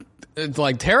 Like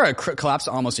Terra collapsed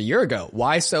almost a year ago.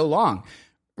 Why so long?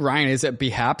 Ryan, is it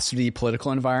perhaps the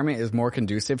political environment is more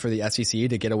conducive for the SEC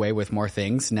to get away with more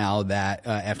things now that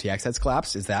FTX has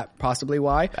collapsed? Is that possibly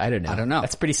why? I don't know.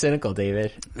 That's pretty cynical,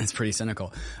 David. That's pretty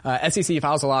cynical. SEC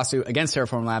files a lawsuit against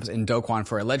Terraform Labs and Kwon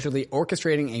for allegedly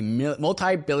orchestrating a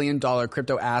multi-billion-dollar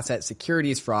crypto asset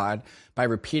securities fraud by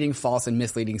repeating false and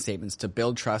misleading statements to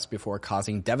build trust before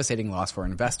causing devastating loss for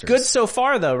investors. Good so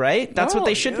far, though, right? That's what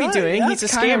they should be doing. He's a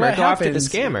scammer. Go after the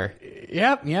scammer.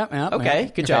 Yep.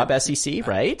 Okay, good job, SEC,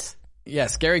 right?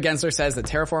 Yes, Gary Gensler says that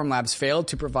Terraform Labs failed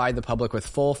to provide the public with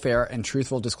full, fair, and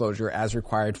truthful disclosure as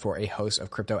required for a host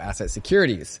of crypto asset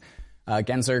securities.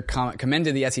 Gensler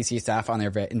commended the SEC staff on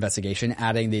their investigation,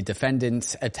 adding the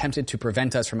defendants attempted to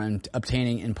prevent us from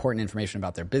obtaining important information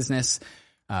about their business.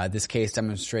 This case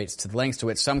demonstrates to the lengths to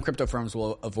which some crypto firms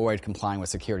will avoid complying with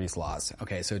securities laws.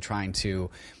 Okay, so trying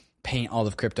to paint all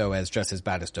of crypto as just as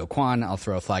bad as Do Kwon. I'll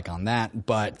throw a flag on that,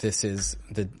 but this is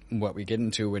what we get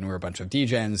into when we're a bunch of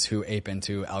degens who ape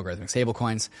into algorithmic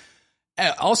stablecoins.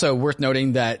 Also worth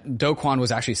noting that Do Kwon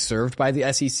was actually served by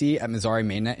the SEC at Missouri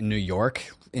Mainnet in New York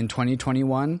in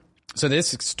 2021. So this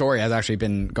story has actually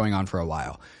been going on for a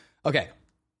while. Okay.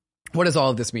 What does all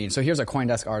of this mean? So here's a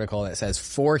CoinDesk article that says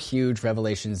 4 huge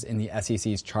revelations in the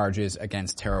SEC's charges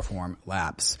against Terraform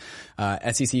Labs.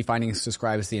 SEC findings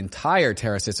describes the entire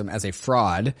Terra system as a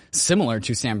fraud, similar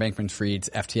to Sam Bankman-Fried's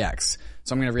FTX.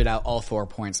 So I'm going to read out all 4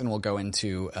 points and we'll go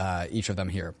into each of them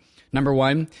here. Number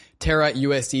 1, Terra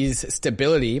USD's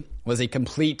stability was a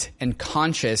complete and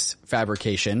conscious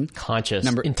fabrication.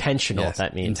 Intentional, yes,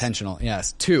 that means. Intentional,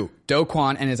 yes. 2, Do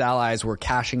Kwon and his allies were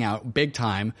cashing out big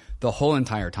time the whole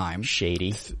entire time.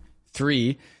 Shady.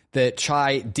 3, the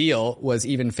Chai deal was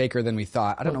even faker than we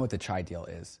thought. I don't know what the Chai deal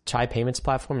is. Chai payments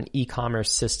platform, an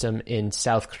e-commerce system in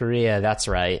South Korea. That's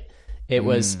right. It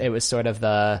was sort of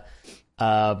the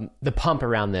pump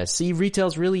around this. See,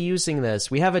 retail's really using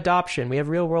this. We have adoption. We have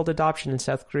real world adoption in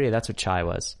South Korea. That's what Chai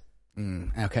was.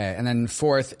 Okay. And then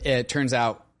 4th, it turns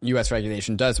out U.S.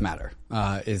 regulation does matter,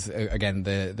 is again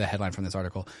the headline from this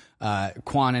article.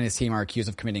 Kwon and his team are accused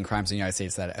of committing crimes in the United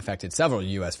States that affected several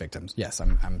U.S. victims. Yes,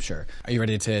 I'm sure. Are you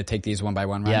ready to take these one by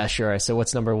one, Ryan? Yeah, sure. So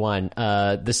what's number 1?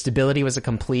 The stability was a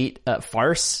complete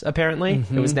farce, apparently.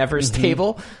 It was never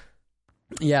stable.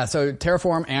 Yeah, so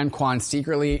Terraform and Kwon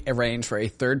secretly arranged for a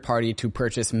third party to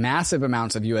purchase massive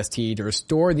amounts of UST to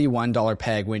restore the $1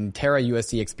 peg when Terra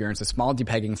USD experienced a small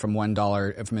depegging from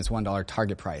its $1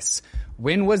 target price.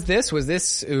 When was this? Was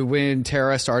this when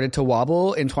Terra started to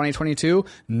wobble in 2022?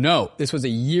 No, this was a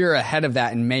year ahead of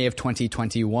that in May of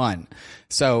 2021.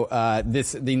 So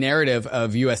the narrative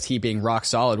of UST being rock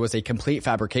solid was a complete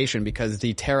fabrication because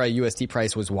the Terra UST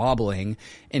price was wobbling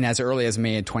in as early as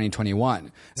May of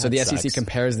 2021. So the SEC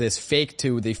compares this fake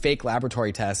to the fake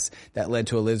laboratory tests that led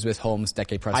to Elizabeth Holmes'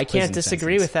 decade plus. I can't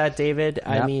disagree with that, David. Yep.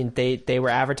 I mean, they were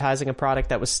advertising a product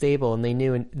that was stable and they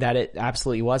knew that it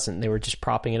absolutely wasn't. They were just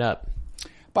propping it up.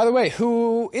 By the way,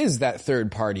 who is that third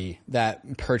party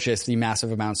that purchased the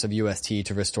massive amounts of UST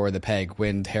to restore the peg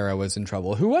when Terra was in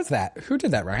trouble? Who was that? Who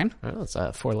did that, Ryan? I don't know. It's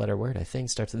a 4-letter word, I think.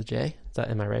 Starts with a J.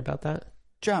 Am I right about that?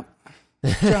 Jump.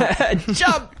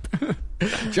 Jump!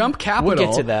 Jump Capital. We'll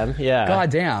get to them, yeah. God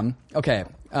damn. Okay.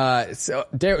 So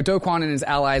Do Kwon and his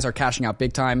allies are cashing out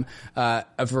big time. A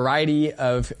variety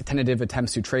of tentative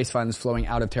attempts to trace funds flowing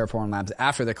out of Terraform Labs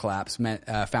after the collapse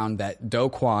found that Do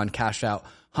Kwon cashed out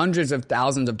hundreds of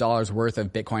thousands of dollars worth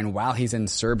of Bitcoin while he's in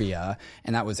Serbia,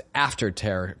 and that was after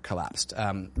Terra collapsed.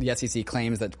 The SEC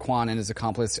claims that Kwon and his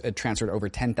accomplice had transferred over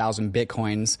 10,000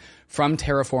 Bitcoins from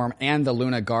Terraform and the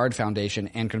Luna Guard Foundation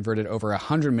and converted over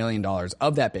 $100 million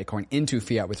of that Bitcoin into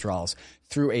fiat withdrawals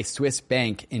through a Swiss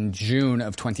bank in June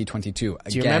of 2022.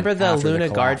 Do you remember the Luna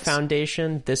Guard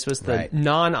Foundation? This was the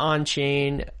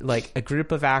non-on-chain, like a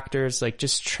group of actors, like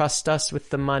just trust us with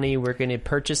the money. We're going to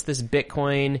purchase this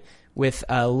Bitcoin with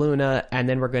Luna, and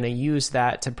then we're going to use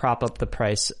that to prop up the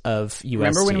price of UST.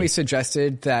 Remember when we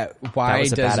suggested that why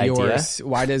does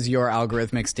your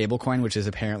algorithmic stablecoin, which is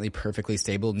apparently perfectly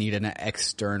stable, need an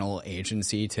external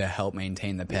agency to help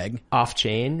maintain the peg?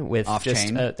 Off-chain with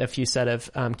just a few set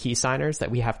of key signers that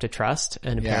we have to trust,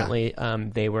 and apparently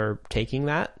they were taking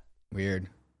that. Weird.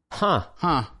 Huh.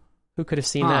 Who could have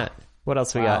seen that? What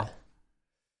else we got?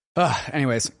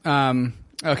 Anyways,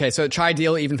 okay, so Chai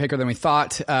deal even faker than we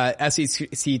thought.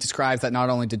 SEC describes that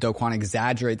not only did Do Kwon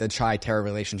exaggerate the Chai Terra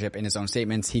relationship in his own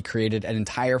statements, he created an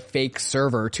entire fake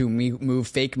server to move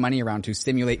fake money around to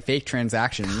simulate fake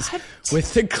transactions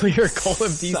with the clear goal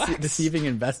of deceiving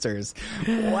investors.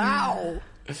 Wow.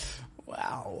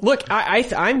 Look,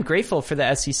 I'm grateful for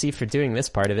the SEC for doing this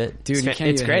part of it. Dude,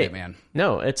 it's great, it, man.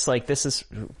 No, it's like the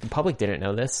public didn't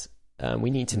know this.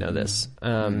 We need to know this.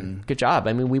 Good job.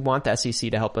 I mean, we want the SEC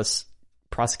to help us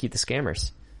prosecute the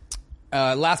scammers.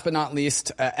 Last but not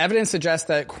least, evidence suggests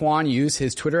that Kwon used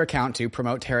his Twitter account to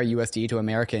promote Terra USD to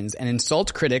Americans and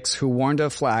insult critics who warned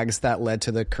of flags that led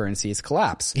to the currency's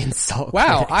collapse. Insult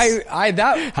Wow, critics.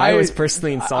 I was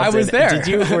personally insulted. I was there.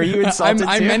 Were you insulted too?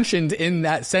 I mentioned in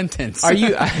that sentence. Are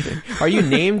you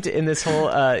named in this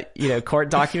whole court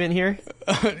document here?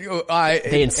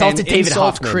 They insulted David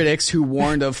Hoffman. Critics who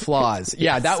warned of flaws.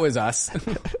 Yeah, that was us.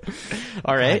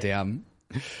 All right. God damn.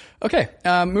 Okay,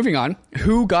 moving on.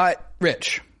 Who got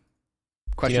rich?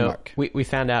 Question mark. We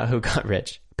found out who got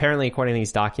rich. Apparently, according to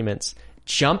these documents,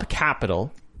 Jump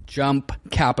Capital. Jump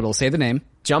Capital. Say the name.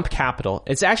 Jump Capital.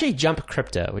 It's actually Jump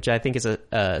Crypto, which I think is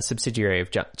a subsidiary of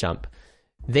Jump.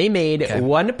 They made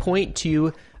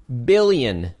 $1.2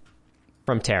 billion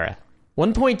from Terra.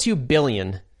 $1.2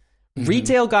 billion.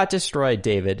 Retail got destroyed,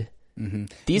 David.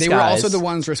 They were also the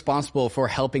ones responsible for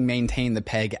helping maintain the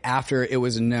peg after it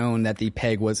was known that the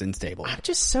peg was unstable. I'm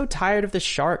just so tired of the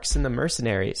sharks and the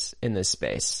mercenaries in this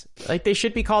space. Like, they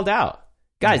should be called out.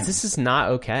 Guys, this is not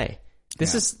okay. Do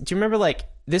you remember, like,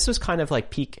 this was kind of like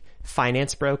peak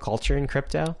finance bro culture in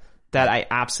crypto that I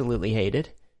absolutely hated,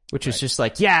 which was just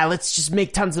like, yeah, let's just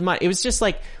make tons of money. It was just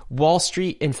like Wall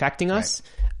Street infecting us.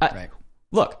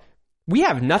 Look, we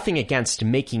have nothing against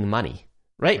making money.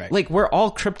 Right? Like, we're all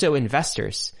crypto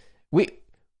investors. We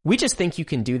just think you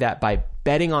can do that by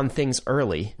betting on things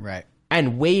early. Right.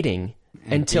 And waiting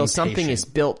until something is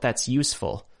built that's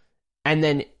useful. And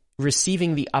then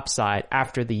receiving the upside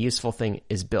after the useful thing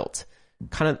is built.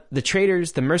 Kind of the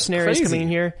traders, the mercenaries coming in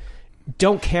here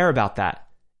don't care about that.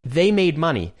 They made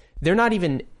money. They're not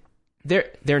even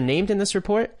they're named in this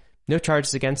report. No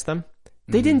charges against them.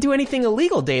 They didn't do anything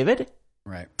illegal, David.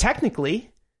 Right.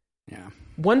 Technically. Yeah.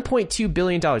 $1.2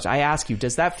 billion. I ask you,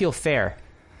 does that feel fair?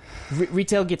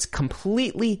 Retail gets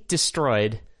completely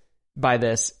destroyed by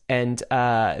this, and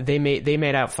they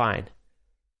made out fine.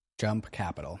 Jump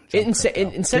Capital. It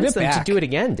incents them to do it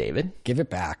again, David. Give it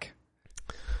back.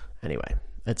 Anyway,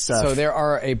 it's so there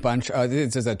are a bunch.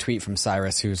 This is a tweet from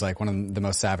Cyrus, who's like one of the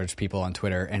most savage people on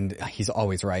Twitter, and he's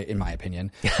always right, in my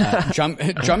opinion.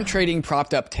 Jump trading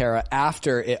propped up Terra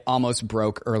after it almost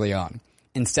broke early on.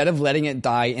 Instead of letting it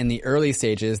die in the early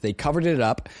stages, they covered it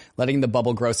up, letting the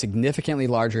bubble grow significantly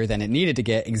larger than it needed to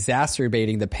get,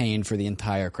 exacerbating the pain for the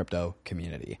entire crypto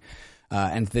community.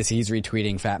 And he's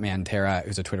retweeting Fatman Terra,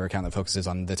 who's a Twitter account that focuses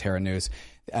on the Terra news.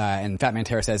 And Fatman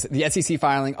Terra says, the SEC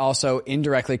filing also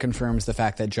indirectly confirms the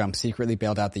fact that Jump secretly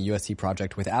bailed out the UST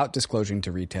project without disclosing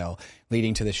to retail,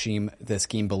 leading to the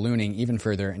scheme ballooning even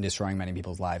further and destroying many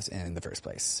people's lives in the first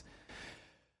place.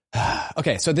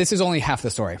 Okay, so this is only half the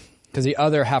story. Because the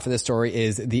other half of the story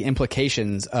is the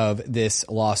implications of this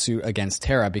lawsuit against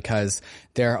Terra, because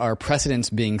there are precedents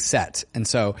being set. And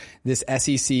so this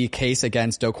SEC case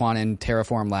against Do Kwon and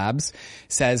Terraform Labs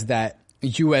says that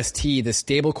UST, the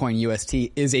stablecoin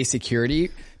UST, is a security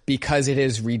because it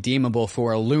is redeemable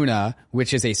for Luna,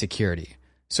 which is a security.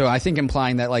 So I think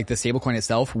implying that like the stablecoin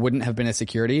itself wouldn't have been a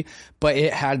security, but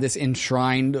it had this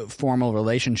enshrined formal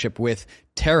relationship with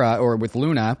Terra or with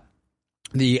Luna,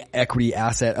 the equity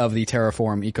asset of the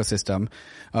Terraform ecosystem,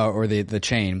 or the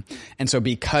chain. And so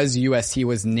because UST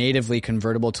was natively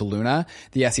convertible to Luna,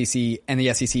 the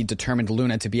SEC determined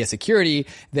Luna to be a security,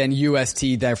 then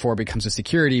UST therefore becomes a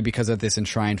security because of this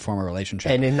enshrined formal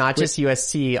relationship. And not just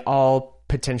UST, all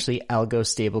potentially algo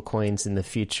stablecoins in the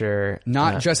future.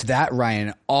 Not just that,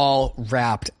 Ryan, all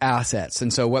wrapped assets.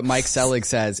 And so what Mike Selig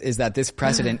says is that this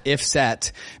precedent, if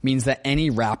set, means that any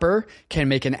wrapper can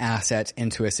make an asset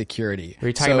into a security. Are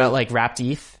you talking about like wrapped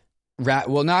ETH?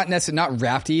 Well, not necessarily, not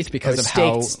wrapped ETH because of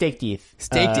how staked ETH.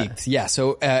 Staked ETH, yeah.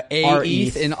 So A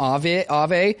ETH in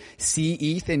Aave, C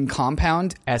ETH in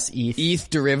Compound, S ETH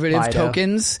derivative Lido.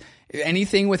 Tokens.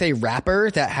 Anything with a wrapper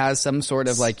that has some sort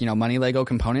of like, money Lego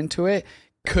component to it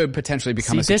could potentially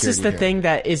become a security. This is the thing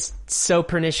that is so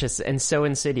pernicious and so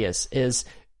insidious is,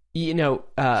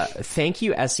 thank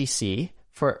you SEC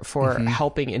for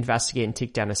helping investigate and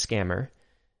take down a scammer.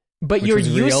 But you're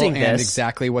using this, and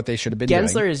exactly what they should have been doing.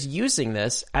 Gensler is using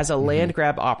this as a land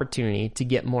grab opportunity to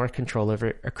get more control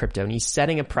over a crypto, and he's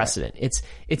setting a precedent. Right.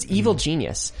 It's evil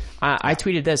genius. I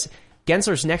tweeted this.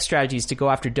 Gensler's next strategy is to go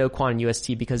after Do Kwon and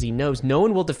UST because he knows no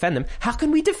one will defend them. How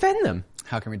can we defend them?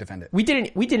 How can we defend it? We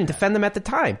didn't defend them at the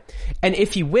time. And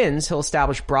if he wins, he'll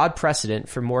establish broad precedent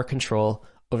for more control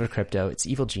over crypto. It's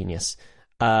evil genius.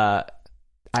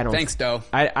 Thanks, Do.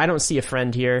 I don't see a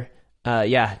friend here.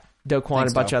 Do Kwon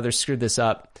and a bunch of others screwed this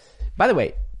up. By the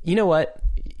way, you know what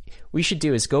we should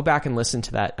do is go back and listen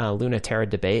to that Luna Terra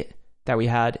debate that we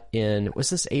had in,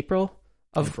 was this April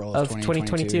of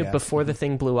 2022 before the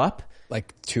thing blew up?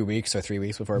 Like 2 weeks or 3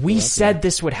 weeks before it blew up. We said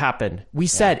this would happen. We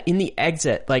said in the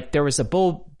exit, like there was a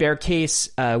bull bear case.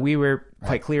 We were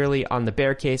quite clearly on the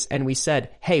bear case, and we said,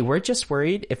 hey, we're just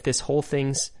worried if this whole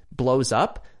thing blows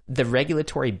up, the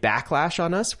regulatory backlash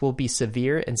on us will be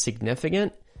severe and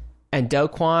significant. And Do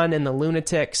Kwon and the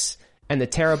lunatics and the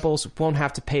Terra bulls won't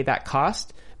have to pay that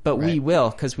cost, but we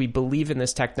will because we believe in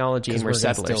this technology and we're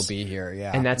settlers. Still be here,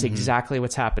 yeah. And that's exactly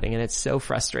what's happening, and it's so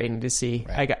frustrating to see.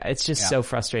 Right. It's just so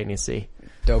frustrating to see.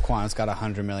 Do Kwon's got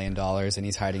 $100 million and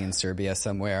he's hiding in Serbia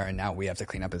somewhere, and now we have to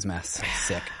clean up his mess.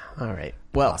 Sick. All right.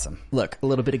 Well, Awesome. Look, a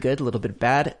little bit of good, a little bit of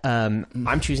bad.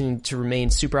 I'm choosing to remain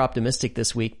super optimistic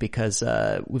this week because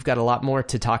we've got a lot more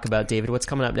to talk about. David, what's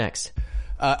coming up next?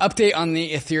 Update on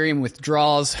the Ethereum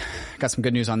withdrawals. Got some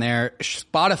good news on there.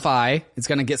 Spotify is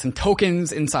going to get some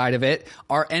tokens inside of it.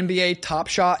 Our NBA Top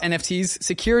Shot NFTs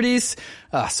securities.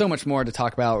 So much more to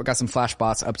talk about. We've got some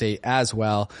Flashbots update as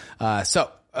well.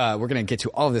 We're going to get to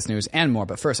all of this news and more.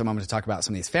 But first, a moment to talk about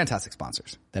some of these fantastic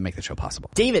sponsors that make the show possible.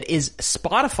 David, is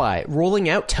Spotify rolling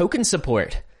out token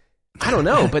support? I don't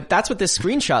know, but that's what this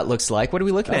screenshot looks like. What are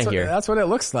we looking at here? That's what it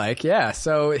looks like. Yeah.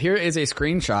 So here is a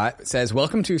screenshot. It says,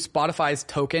 welcome to Spotify's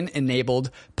token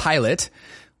enabled pilot.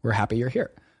 We're happy you're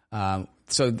here.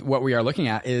 So what we are looking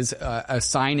at is a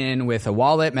sign in with a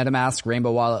wallet, MetaMask,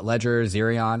 Rainbow Wallet, Ledger,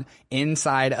 Xerion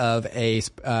inside of a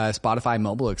Spotify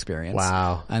mobile experience.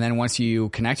 Wow. And then once you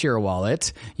connect your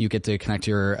wallet, you get to connect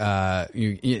your,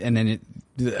 and then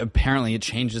apparently it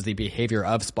changes the behavior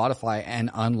of Spotify and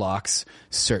unlocks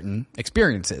certain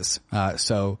experiences.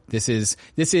 So this is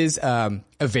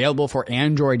available for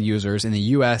Android users in the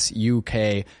US,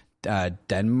 UK,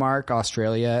 Denmark,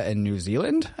 Australia, and New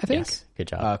Zealand, I think. Yes. Good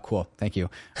job. Cool. Thank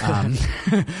you.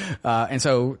 And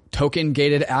so token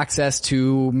gated access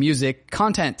to music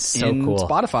content in cool.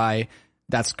 Spotify.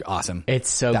 That's awesome. It's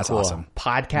so That's cool. awesome.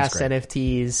 Podcast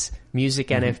NFTs, music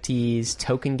NFTs,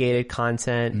 token gated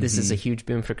content. This is a huge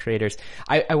boom for creators.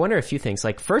 I wonder a few things.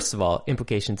 Like, first of all,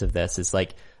 implications of this is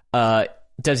like,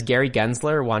 does Gary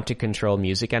Gensler want to control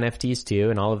music NFTs too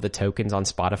and all of the tokens on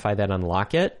Spotify that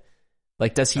unlock it?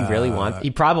 Like, does he really want?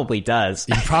 He probably does.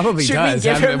 He probably Should does.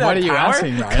 we give him What that are you power?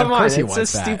 asking, Ryan? Come Of course on, he it's so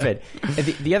wants that.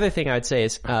 stupid. The other thing I would say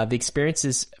is the experience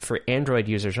is for Android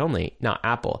users only, not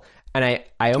Apple. And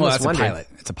I almost wonder.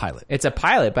 It's a pilot. It's a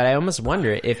pilot, but I almost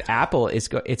wonder if Apple is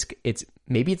it's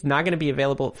maybe it's not going to be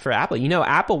available for Apple. You know,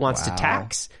 Apple wants to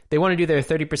tax. They want to do their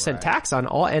 30% tax on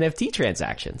all NFT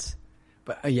transactions.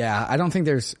 But yeah, I don't think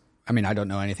there's. I mean, I don't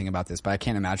know anything about this, but I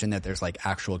can't imagine that there's like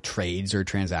actual trades or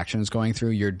transactions going through.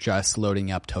 You're just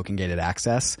loading up token gated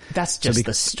access. That's just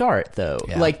the start, though.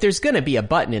 Yeah. Like, there's going to be a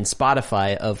button in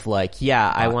Spotify of like,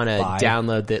 I want to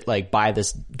download that, like, buy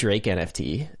this Drake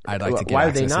NFT. I'd like to get Why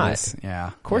access would they not? to this. Yeah,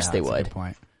 Of course they that's would. A good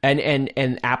point.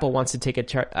 And Apple wants to take a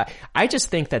chart. I just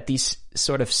think that these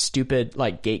sort of stupid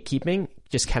like gatekeeping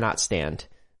just cannot stand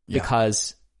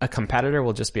because a competitor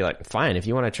will just be like, fine, if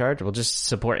you want to charge, we'll just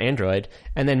support Android.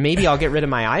 And then maybe I'll get rid of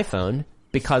my iPhone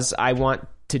because I want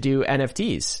to do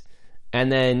NFTs.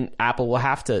 And then Apple will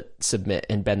have to submit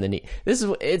and bend the knee.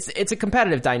 It's a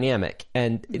competitive dynamic.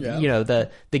 And, you know,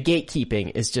 the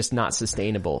gatekeeping is just not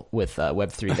sustainable with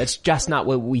Web3. That's just not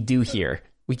what we do here.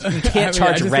 We can't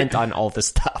charge rent on all this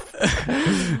stuff.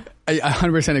 I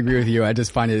 100% agree with you. I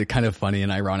just find it kind of funny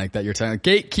and ironic that you're saying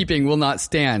gatekeeping will not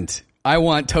stand. I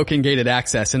want token gated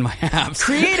access in my apps.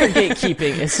 Creator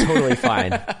gatekeeping is totally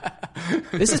fine.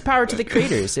 This is power to the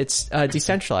creators. It's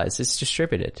decentralized. It's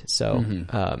distributed. So,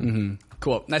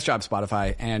 Cool. Nice job,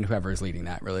 Spotify, and whoever is leading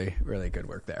that. Really, really good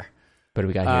work there. what do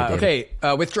we got here, David?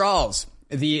 Okay. Withdrawals.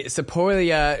 The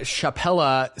Sepolia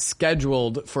Chapella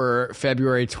scheduled for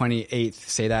February 28th.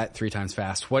 Say that 3 times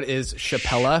fast. What is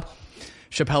Chapella?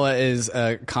 Chapella is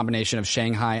a combination of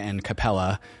Shanghai and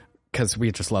Capella, because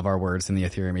we just love our words in the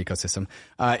Ethereum ecosystem.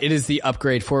 It is the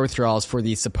upgrade for withdrawals for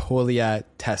the Sepolia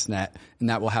testnet, and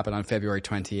that will happen on February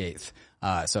 28th.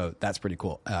 So that's pretty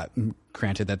cool.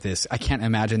 Granted that I can't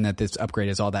imagine that this upgrade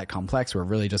is all that complex. We're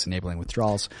really just enabling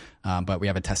withdrawals. But we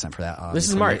have a testnet for that. This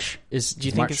is March. Do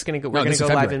you think it's going to go? We're going to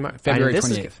go live in March. February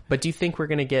 28th. But do you think we're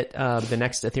going to get the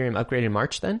next Ethereum upgrade in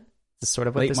March? Then is sort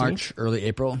of what late this March, means? early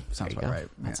April. Sounds about right.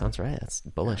 That sounds right. That's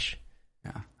bullish.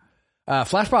 Yeah.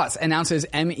 Flashbots announces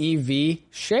MEV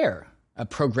Share, a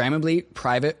programmably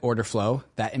private order flow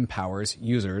that empowers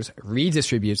users,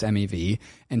 redistributes MEV,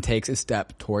 and takes a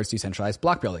step towards decentralized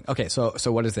block building. Okay, so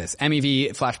what is this?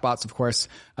 MEV, Flashbots, of course.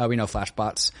 We know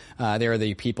Flashbots. They are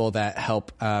the people that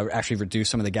help actually reduce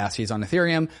some of the gas fees on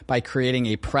Ethereum by creating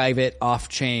a private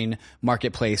off-chain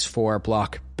marketplace for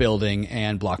block building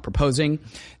and block proposing.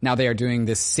 Now they are doing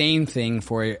the same thing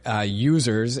for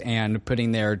users and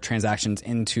putting their transactions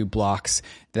into blocks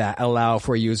that allow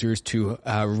for users to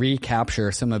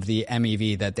recapture some of the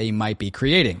MEV that they might be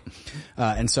creating.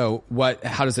 And so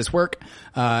how does this work?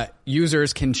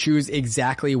 Users can choose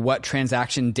exactly what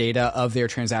transaction data of their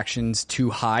transactions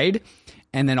to hide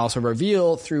and then also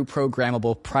reveal through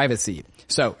programmable privacy.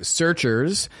 So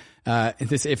searchers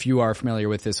If you are familiar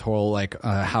with this whole,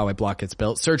 how a block gets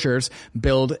built, searchers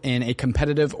build in a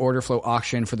competitive order flow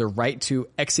auction for the right to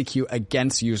execute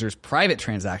against users' private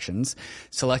transactions.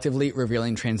 Selectively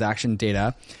revealing transaction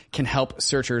data can help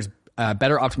searchers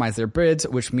better optimize their bids,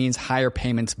 which means higher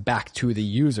payments back to the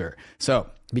user. So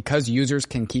because users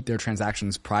can keep their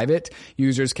transactions private,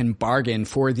 users can bargain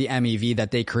for the MEV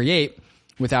that they create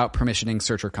without permissioning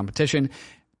searcher competition.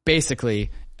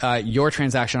 Basically, your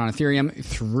transaction on Ethereum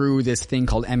through this thing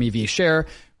called MEV share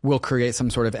will create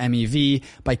some sort of MEV.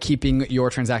 By keeping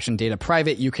your transaction data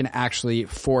private, you can actually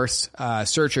force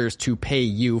searchers to pay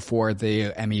you for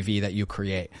the MEV that you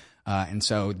create. And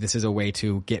so this is a way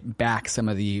to get back some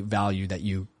of the value that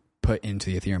you put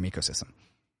into the Ethereum ecosystem.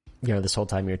 This whole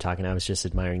time you were talking, I was just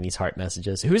admiring these heart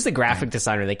messages. Who's the graphic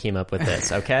designer that came up with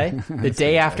this, okay? The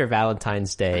day after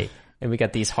Valentine's Day, and we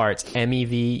got these hearts,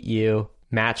 MEV, you,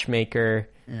 Matchmaker,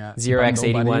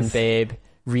 0x81 babe,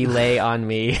 Relay on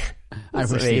me. I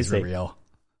wish these were real.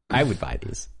 I would buy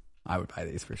these. I would buy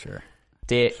these for sure.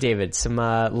 David, some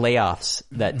layoffs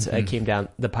that came down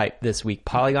the pipe this week.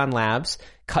 Polygon Labs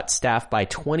cut staff by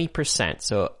 20%.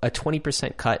 So a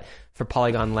 20% cut for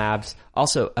Polygon Labs.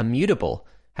 Also, Immutable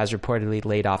has reportedly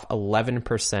laid off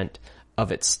 11%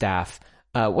 of its staff.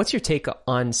 What's your take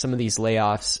on some of these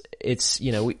layoffs? It's,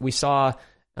 we saw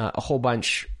a whole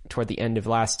bunch toward the end of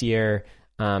last year,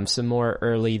 some more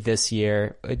early this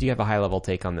year. Do you have a high level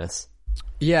take on this?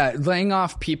 Yeah, laying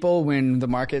off people when the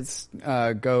markets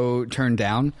turn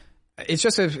down, it's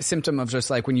just a symptom of just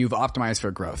like when you've optimized for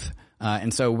growth.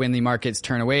 And so when the markets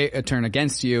turn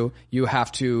against you, you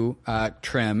have to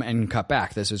trim and cut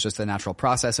back. This is just the natural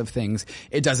process of things.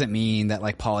 It doesn't mean that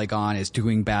like Polygon is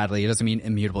doing badly. It doesn't mean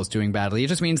Immutable is doing badly. It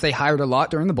just means they hired a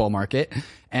lot during the bull market,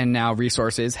 and now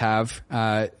resources have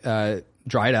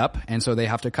dried up, and so they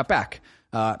have to cut back.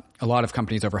 A lot of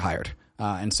companies overhired.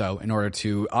 And so in order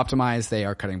to optimize, they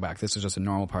are cutting back. This is just a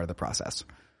normal part of the process.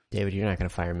 David, you're not going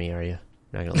to fire me, are you?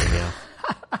 You're not going to let me off.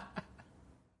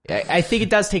 I think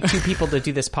it does take two people to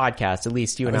do this podcast, at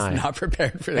least you and I. I was not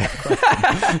prepared for that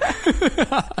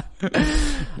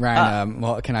question.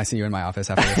 Ryan, can I see you in my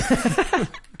office after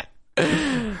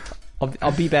this?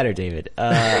 I'll be better, David.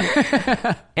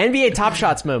 NBA Top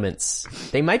Shots moments.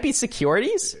 They might be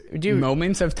securities.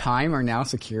 Moments of time are now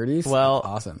securities? Well,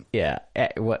 awesome. Yeah.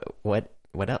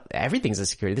 What else? Everything's a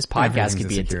security. This podcast could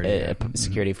be a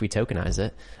security if we tokenize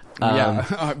it.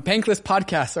 Bankless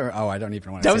podcasts are, I don't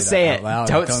even want to say that out loud.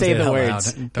 Don't say the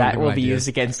words. That will be used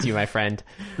against you, my friend.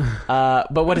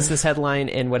 But what is this headline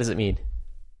and what does it mean?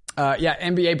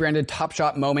 NBA branded Top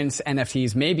Shot moments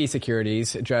NFTs may be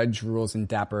securities. Judge rules in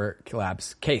Dapper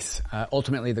Labs case.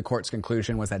 Ultimately, the court's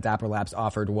conclusion was that Dapper Labs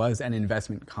offered was an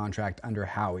investment contract under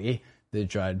Howey, the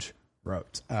judge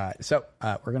wrote. So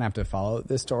we're going to have to follow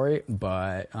this story,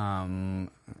 but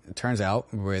it turns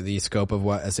out where the scope of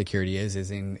what a security is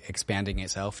in expanding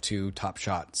itself to Top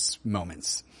Shot's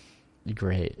moments.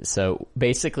 Great. So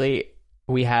basically,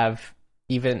 we have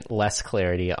even less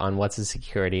clarity on what's a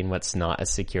security and what's not a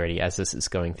security as this is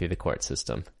going through the court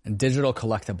system. A digital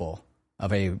collectible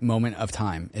of a moment of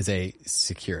time is a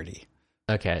security.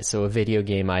 Okay, so a video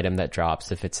game item that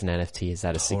drops, if it's an NFT, is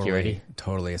that a security?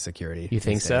 Totally a security. You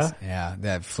think so? Yeah,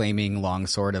 that flaming long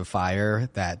sword of fire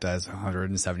that does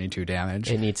 172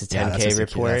 damage. It needs a 10K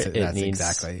report. That's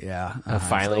exactly, yeah.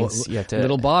 Filings. So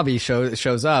little Bobby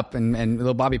shows up, and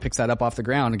little Bobby picks that up off the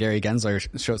ground, and Gary Gensler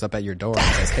shows up at your door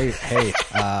and says, hey,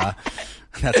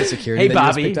 that's a security. Hey,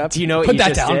 Bobby, do you know what you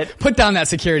just did? Put down that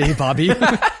security, Bobby.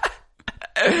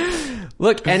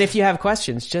 Look, and if you have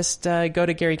questions, just go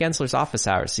to Gary Gensler's office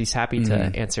hours. He's happy to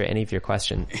answer any of your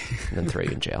questions and then throw you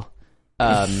in jail.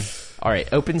 All right,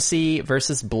 OpenSea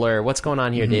versus Blur. What's going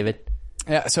on here, David?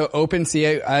 Yeah, so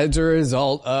OpenSea, as a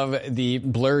result of the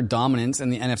Blur dominance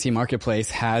in the NFT marketplace,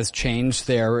 has changed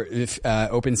their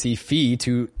OpenSea fee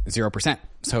to 0%.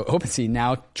 So OpenSea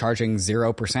now charging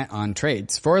 0% on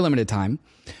trades for a limited time.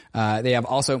 They have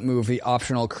also moved the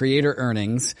optional creator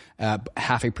earnings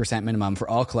 0.5% minimum for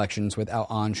all collections without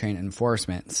on-chain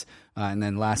enforcements. And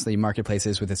then lastly,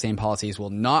 marketplaces with the same policies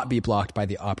will not be blocked by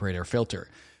the operator filter.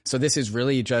 So this is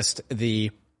really just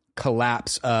the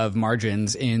collapse of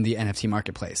margins in the NFT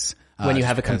marketplace. When you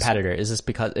have a competitor, is this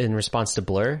because in response to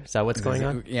Blur? Is that what's going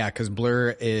on? Yeah, because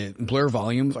Blur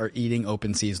volumes are eating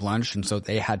OpenSea's lunch, and so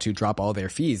they had to drop all their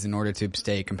fees in order to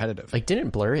stay competitive. Like,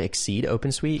 didn't Blur exceed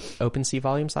OpenSea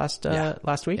volumes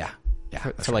last week?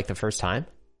 Yeah. For like the first time?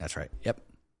 That's right. Yep.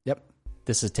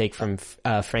 This is a take from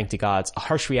Frank DeGod's. A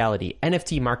harsh reality.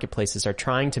 NFT marketplaces are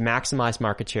trying to maximize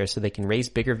market share so they can raise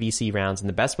bigger VC rounds, and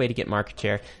the best way to get market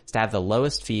share is to have the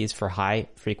lowest fees for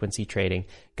high-frequency trading.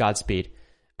 Godspeed.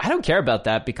 I don't care about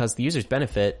that because the users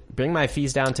benefit. Bring my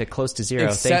fees down to close to zero.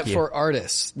 Except Thank you. for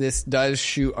artists. This does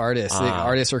shoot artists. The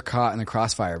artists are caught in the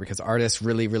crossfire because artists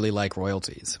really, really like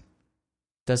royalties.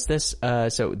 Does this,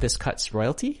 so this cuts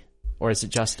royalty? Or is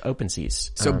it just OpenSea's?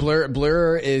 So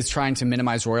Blur is trying to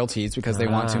minimize royalties because they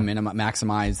want to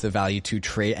maximize the value to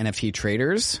NFT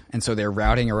traders. And so they're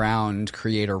routing around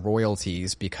creator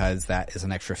royalties because that is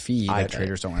an extra fee that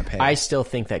traders don't want to pay. I still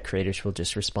think that creators will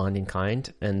just respond in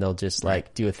kind and they'll just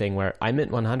like do a thing where I mint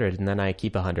 100 and then I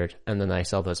keep 100 and then I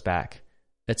sell those back.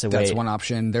 That's one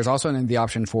option. There's also the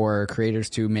option for creators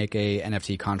to make a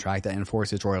NFT contract that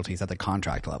enforces royalties at the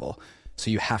contract level. So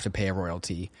you have to pay a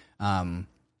royalty.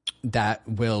 That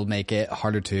will make it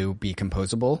harder to be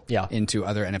composable into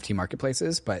other NFT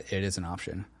marketplaces, but it is an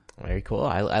option. Very cool.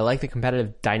 I like the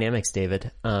competitive dynamics,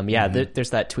 David.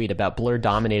 There's that tweet about Blur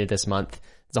dominated this month.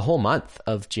 It's a whole month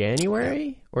of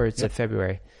January, or it's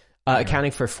February,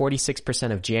 accounting for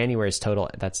 46% of January's total.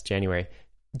 That's January.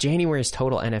 January's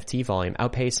total NFT volume,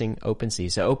 outpacing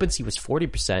OpenSea. So OpenSea was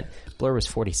 40%, Blur was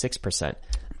 46%.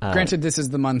 Granted, this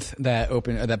is the month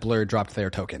that Blur dropped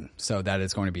their token, so that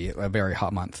is going to be a very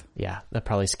hot month. Yeah, that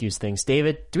probably skews things.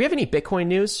 David, do we have any Bitcoin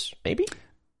news? Maybe.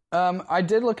 I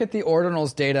did look at the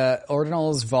ordinals data.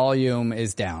 Ordinals volume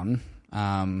is down,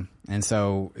 and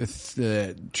so it's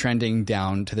trending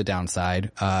down to the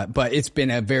downside. But it's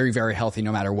been a very, very healthy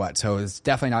no matter what. So it's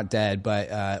definitely not dead. But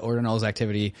ordinals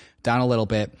activity down a little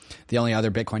bit. The only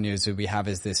other Bitcoin news that we have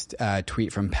is this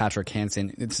tweet from Patrick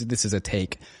Hansen. This is a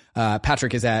take.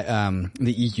 Patrick is at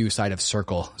the EU side of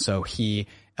Circle, so he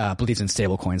believes in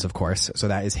stablecoins, of course. So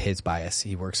that is his bias.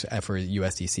 He works for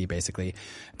USDC, basically.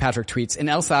 Patrick tweets, in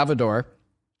El Salvador,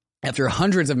 after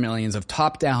hundreds of millions of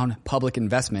top-down public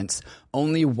investments,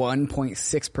 only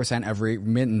 1.6% of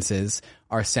remittances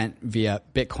are sent via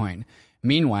Bitcoin.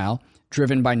 Meanwhile,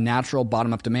 driven by natural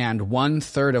bottom-up demand,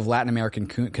 1/3 of Latin American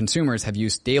consumers have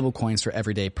used stablecoins for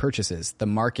everyday purchases. The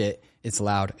market is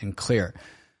loud and clear.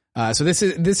 So this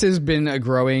has been a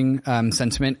growing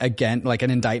sentiment, again, like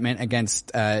an indictment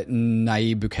against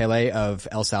Nayib Bukele of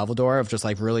El Salvador, of just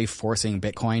like really forcing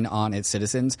Bitcoin on its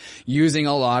citizens, using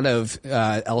a lot of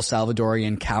El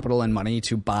Salvadorian capital and money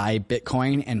to buy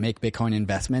Bitcoin and make Bitcoin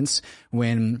investments,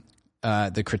 when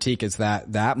the critique is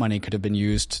that money could have been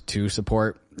used to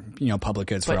support, public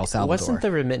goods for El Salvador. Wasn't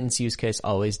the remittance use case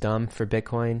always dumb for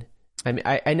Bitcoin? I mean,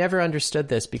 I never understood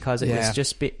this because it was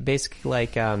just basically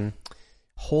like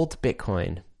hold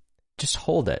Bitcoin. Just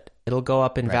hold it. It'll go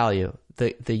up in value.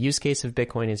 The use case of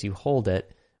Bitcoin is you hold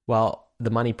it while the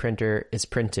money printer is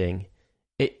printing.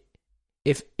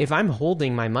 If I'm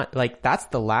holding my money, like that's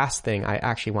the last thing I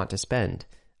actually want to spend.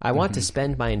 I want to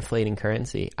spend my inflating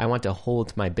currency. I want to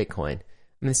hold my Bitcoin.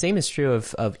 I mean, the same is true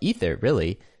of Ether,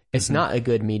 really. It's not a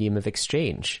good medium of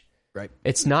exchange. Right.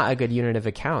 It's not a good unit of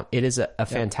account. It is a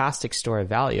fantastic store of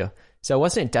value. So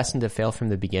wasn't it destined to fail from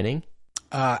the beginning?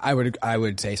 I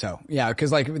would say so. Yeah,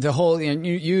 because like the whole,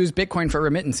 you use Bitcoin for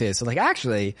remittances. So like,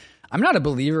 actually, I'm not a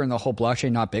believer in the whole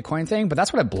blockchain, not Bitcoin thing, but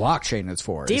that's what a blockchain is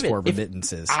for. David, is for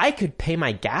remittances. If I could pay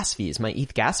my gas fees, my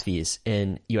ETH gas fees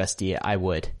in USD, I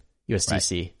would.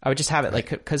 USDC. Right. I would just have it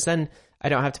because then I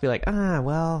don't have to be like,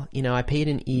 I paid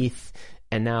in ETH.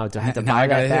 And now do I have to buy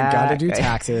that back? Gotta do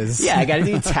taxes. Yeah, I gotta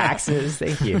do taxes.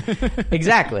 Thank you.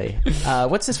 Exactly.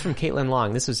 What's this from Caitlin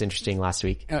Long? This was interesting last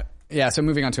week. So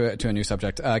moving on to a new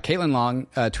subject. Caitlin Long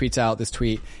tweets out this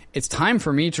tweet. It's time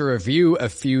for me to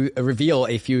reveal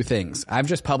a few things. I've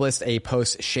just published a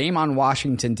post, shame on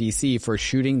Washington, D.C. for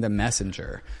shooting the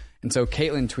messenger. And so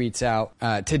Caitlin tweets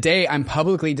out, today I'm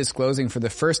publicly disclosing for the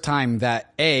first time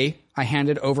that I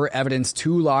handed over evidence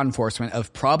to law enforcement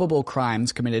of probable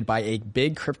crimes committed by a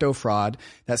big crypto fraud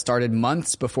that started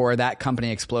months before that company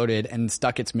exploded and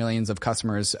stuck its millions of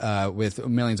customers with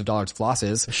millions of dollars of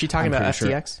losses. Is she talking about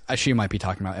FTX? Sure. She might be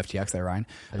talking about FTX there, Ryan.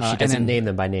 She doesn't name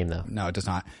them by name, though. No, it does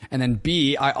not. And then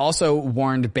B, I also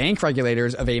warned bank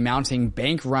regulators of a mounting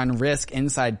bank run risk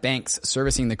inside banks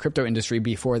servicing the crypto industry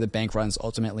before the bank runs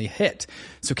ultimately hit.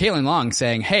 So Caitlin Long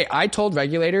saying, hey, I told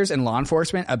regulators and law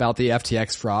enforcement about the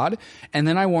FTX fraud, and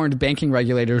then I warned banking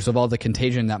regulators of all the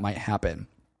contagion that might happen.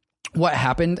 What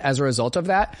happened as a result of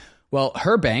that? Well,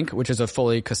 her bank, which is a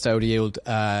fully custodial,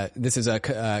 this is a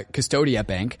Custodia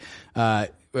bank,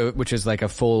 which is like a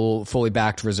fully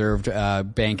backed reserved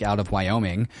bank out of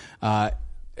Wyoming.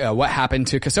 What happened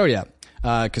to Custodia?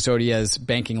 Custodia's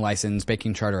banking license,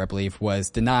 banking charter, I believe,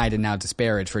 was denied and now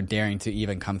disparaged for daring to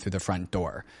even come through the front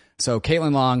door. So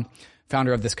Caitlin Long,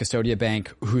 founder of this Custodia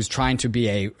bank, who's trying to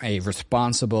be a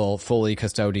responsible, fully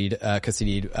custodied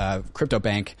crypto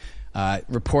bank,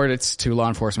 reports to law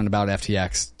enforcement about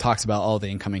FTX, talks about all the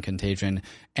incoming contagion,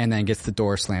 and then gets the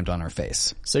door slammed on her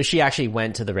face. So she actually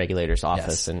went to the regulator's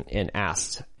office and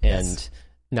asked. And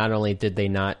not only did they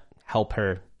not help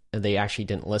her, they actually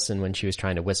didn't listen when she was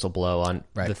trying to whistleblow on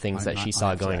the things that she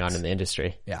saw going on in the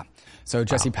industry. Yeah. So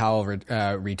Jesse Powell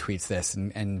retweets this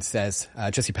and says,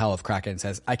 Jesse Powell of Kraken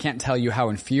says, "I can't tell you how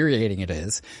infuriating it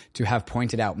is to have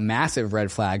pointed out massive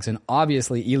red flags and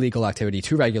obviously illegal activity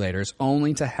to regulators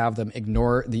only to have them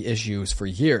ignore the issues for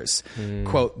years."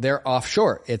 Quote, "They're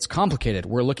offshore. It's complicated.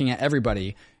 We're looking at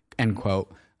everybody," end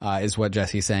quote, is what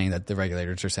Jesse's saying that the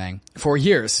regulators are saying for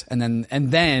years. And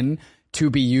then to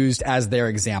be used as their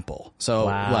example. So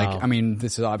like, I mean,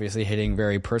 this is obviously hitting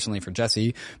very personally for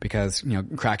Jesse because, you know,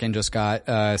 Kraken just got,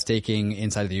 staking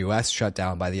inside of the US shut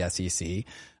down by the SEC.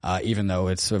 Even though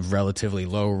it's a relatively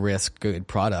low risk, good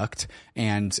product.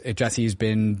 And Jesse's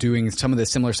been doing some of the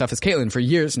similar stuff as Caitlin for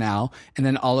years now. And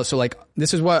then also like,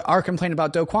 this is what our complaint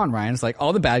about Kwon, Ryan, is like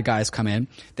all the bad guys come in,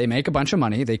 they make a bunch of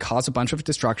money, they cause a bunch of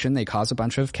destruction, they cause a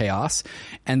bunch of chaos,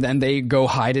 and then they go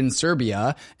hide in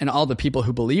Serbia, and all the people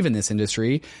who believe in this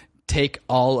industry take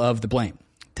all of the blame.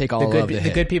 Take all of the hit.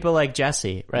 The good people like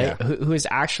Jesse, right? Yeah. Who is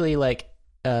actually like,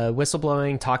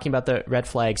 whistleblowing, talking about the red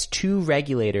flags. 2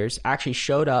 regulators actually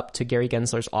showed up to Gary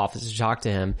Gensler's office to talk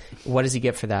to him. What does he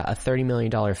get for that? A $30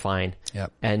 million fine.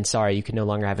 Yep. And sorry, you can no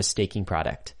longer have a staking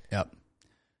product. Yep.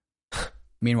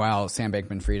 Meanwhile, Sam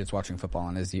Bankman-Fried is watching football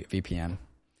on his VPN.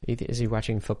 Is he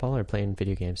watching football or playing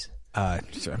video games?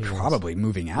 Probably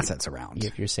moving assets around.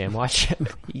 If your Sam watch him,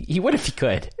 he would if he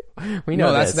could. We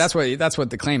know that's what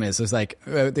the claim is. Is like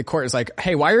the court is like,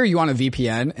 "Hey, why are you on a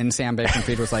VPN?" And Sam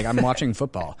Bankman-Fried was like, "I'm watching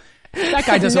football." That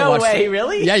guy doesn't watch. No way,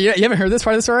 really? Yeah, you haven't heard this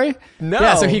part of the story? No.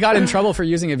 Yeah, so he got in trouble for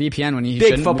using a VPN when he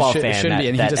shouldn't be,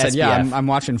 and he just said, "Yeah, I'm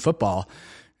watching football."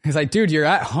 He's like, "Dude, you're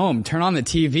at home. Turn on the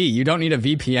TV. You don't need a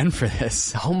VPN for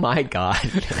this." Oh my god.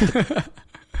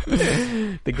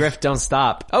 The grift don't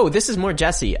stop. Oh, this is more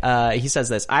Jesse. He says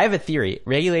this: "I have a theory.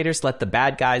 Regulators let the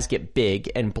bad guys get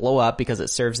big and blow up because it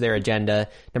serves their agenda.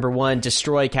 Number 1,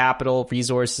 destroy capital,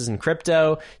 resources, and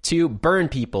crypto. 2, burn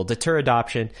people, deter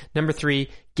adoption. Number 3,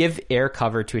 give air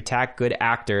cover to attack good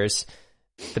actors.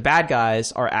 The bad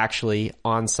guys are actually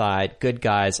on side. Good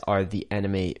guys are the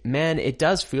enemy." Man, it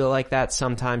does feel like that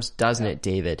sometimes, doesn't it,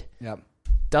 David? Yep.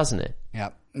 Doesn't it?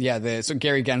 Yep. Yeah, so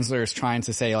Gary Gensler is trying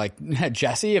to say, like,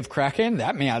 Jesse of Kraken,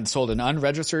 that man sold an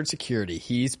unregistered security.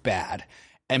 He's bad.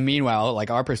 And meanwhile,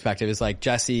 like, our perspective is like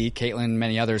Jesse, Caitlin,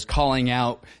 many others calling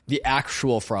out the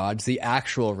actual frauds, the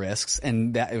actual risks,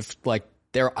 and that if, like,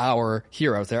 they're our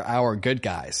heroes, they're our good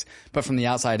guys. But from the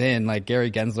outside in, like,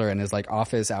 Gary Gensler and his, like,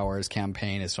 office hours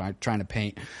campaign is trying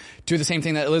to do the same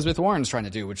thing that Elizabeth Warren's trying to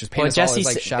do, which is paint us all as,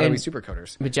 like, shadowy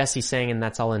supercoders. But Jesse's saying, and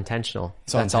that's all intentional.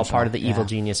 That's all part of the evil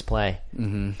genius play.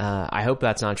 Mm-hmm. I hope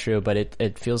that's not true, but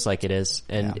it feels like it is.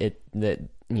 And the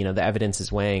evidence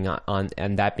is weighing on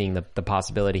and that being the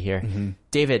possibility here. Mm-hmm.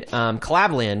 David,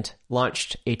 Collabland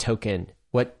launched a token.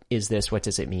 What is this? What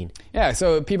does it mean? Yeah,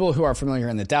 so people who are familiar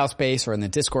in the DAO space or in the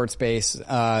Discord space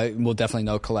will definitely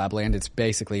know Collabland. It's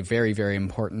basically very, very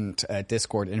important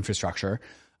Discord infrastructure.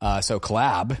 So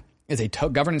Collab is a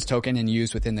governance token and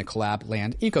used within the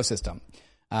Collabland ecosystem.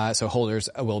 So holders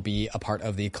will be a part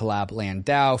of the Collabland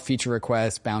DAO, feature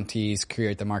requests, bounties,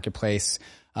 create the marketplace.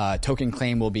 Token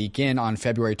claim will begin on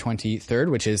February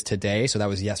 23rd, which is today. So that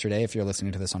was yesterday if you're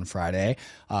listening to this on Friday.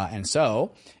 And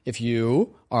so if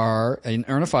you are an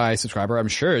Earnify subscriber, I'm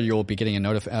sure you'll be getting a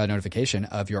notification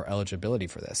of your eligibility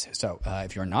for this. So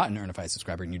if you're not an Earnify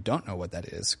subscriber and you don't know what that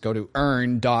is, go to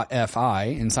earn.fi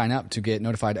and sign up to get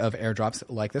notified of airdrops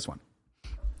like this one.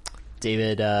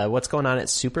 David, what's going on at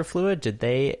Superfluid? Did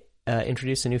they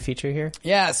introduce a new feature here?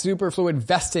 Yeah, Superfluid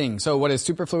vesting. So what is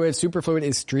Superfluid? Superfluid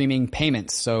is streaming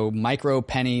payments. So micro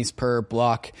pennies per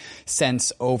block,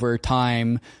 cents over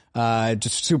time,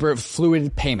 just super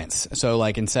fluid payments. So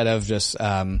like instead of just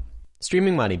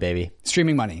streaming money, baby.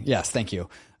 Streaming money. Yes, thank you.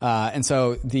 And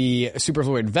so the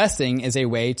Superfluid vesting is a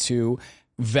way to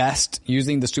vest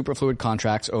using the Superfluid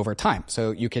contracts over time. So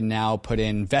you can now put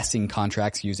in vesting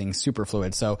contracts using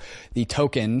Superfluid. So the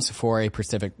tokens for a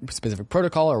specific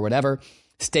protocol or whatever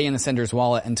stay in the sender's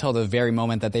wallet until the very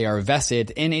moment that they are vested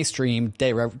in a stream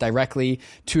directly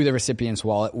to the recipient's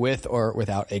wallet with or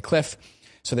without a cliff.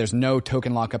 So there's no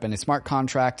token lockup in a smart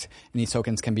contract, and these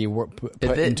tokens can be put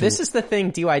into... This is the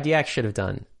thing DYDX should have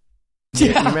done.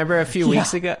 Yeah. You remember a few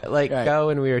weeks ago,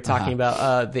 when we were talking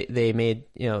about they made,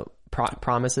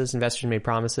 promises, investors made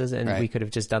promises, and we could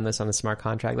have just done this on the smart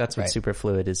contract. That's what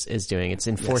Superfluid is doing. It's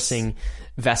enforcing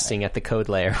vesting at the code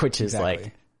layer, which is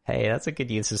like Hey, that's a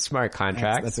good use of smart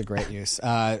contracts. That's a great use.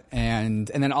 And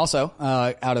then also,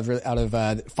 out of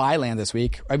Philand this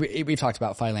week, we've talked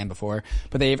about Philand before,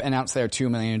 but they've announced their $2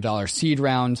 million seed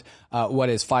round. What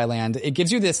is Philand? It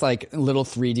gives you this like little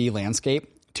 3D landscape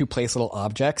to place little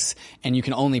objects, and you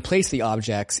can only place the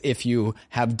objects if you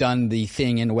have done the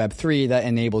thing in Web3 that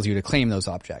enables you to claim those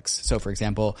objects. So for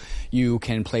example, you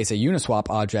can place a Uniswap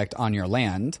object on your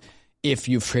land if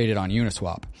you've traded on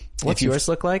Uniswap. What's yours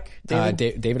look like,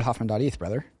 David? DavidHoffman.eth,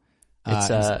 brother. It's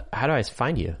how do I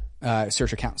find you?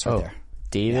 Search accounts right there.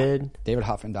 David. Yeah.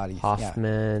 DavidHoffman.eth.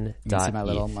 Hoffman. You can see my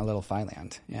little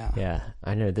Philand. Yeah. Yeah.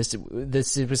 I know this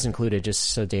was included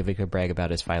just so David could brag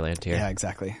about his Philand here. Yeah,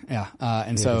 exactly. Yeah.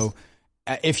 So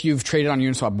if you've traded on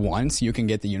Uniswap once, you can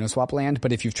get the Uniswap land.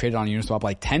 But if you've traded on Uniswap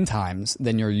like 10 times,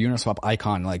 then your Uniswap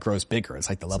icon like grows bigger. It's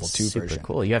like the level 2 version. Super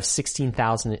cool. You have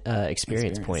 16,000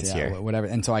 experience points here. Whatever.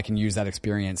 And so I can use that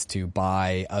experience to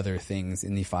buy other things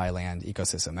in the Philand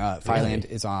ecosystem. Philand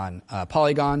is on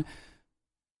Polygon.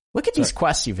 Look at these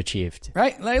quests you've achieved.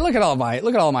 Right? Like, look at all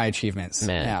my achievements.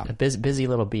 Man, yeah. A busy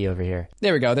little bee over here.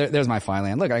 There we go. There's my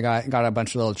Philand. Look, I got a bunch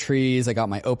of little trees. I got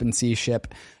my OpenSea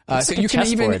ship. So you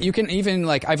can even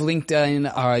like, I've linked in the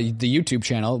YouTube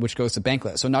channel, which goes to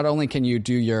Banklet. So not only can you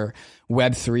do your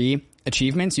Web3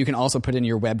 achievements, you can also put in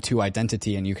your Web2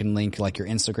 identity, and you can link like your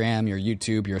Instagram, your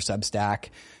YouTube, your Substack.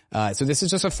 So this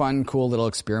is just a fun, cool little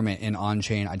experiment in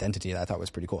on-chain identity that I thought was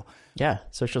pretty cool. Yeah,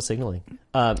 social signaling.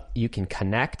 You can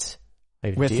connect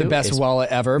with the best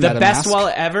wallet ever. The best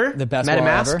wallet ever. The best MetaMask.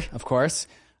 wallet ever, of course.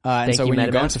 And so when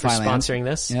you go into for Philand, sponsoring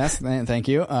this. Yes, thank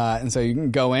you. And so you can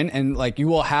go in and like you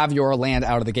will have your land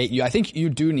out of the gate. I think you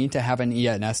do need to have an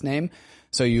ENS name.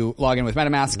 So you log in with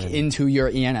MetaMask into your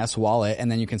ENS wallet,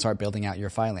 and then you can start building out your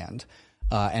Philand.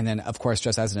 And then, of course,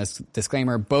 just as a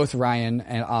disclaimer, both Ryan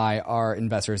and I are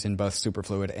investors in both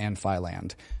Superfluid and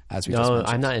Philand, as we just mentioned.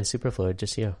 No, I'm not in Superfluid,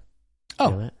 just you.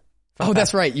 Oh,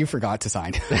 that's right. You forgot to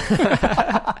sign.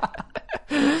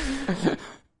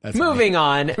 Moving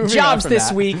on. Jobs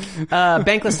this week.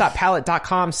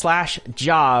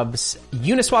 Bankless.pallet.com/jobs.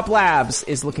 Uniswap Labs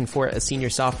is looking for a senior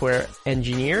software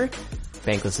engineer.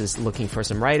 Bankless is looking for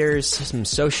some writers, some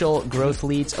social growth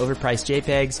leads, overpriced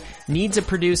JPEGs, needs a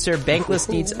producer, Bankless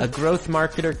needs a growth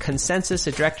marketer, Consensus,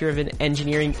 a director of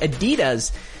engineering,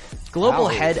 Adidas, global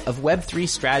head of Web3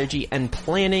 strategy and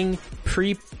planning,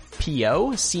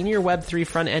 pre-PO, senior Web3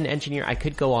 front-end engineer. I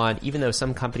could go on, even though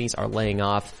some companies are laying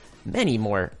off, many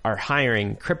more are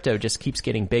hiring. Crypto just keeps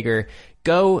getting bigger.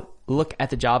 Go look at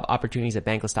the job opportunities at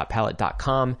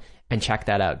bankless.pallet.com. and check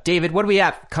that out. David, what do we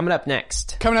have coming up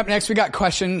next? Coming up next, we got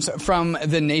questions from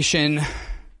the nation.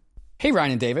 Hey,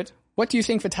 Ryan and David, what do you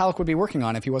think Vitalik would be working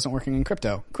on if he wasn't working in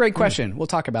crypto? Great question. We'll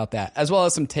talk about that, as well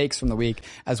as some takes from the week,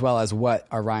 as well as what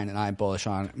are Ryan and I bullish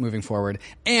on moving forward,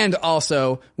 and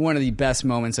also one of the best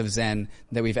moments of Zen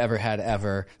that we've ever had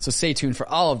ever. So stay tuned for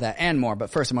all of that and more.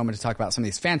 But first, a moment to talk about some of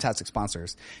these fantastic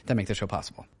sponsors that make the show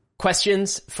possible.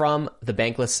 Questions from the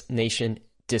Bankless Nation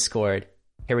Discord.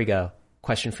 Here we go.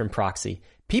 Question from Proxy.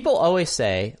 People always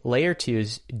say layer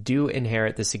 2s do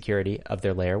inherit the security of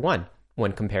their layer 1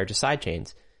 when compared to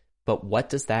sidechains. But what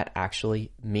does that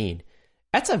actually mean?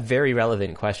 That's a very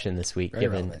relevant question this week,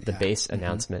 given the Base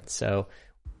announcement. So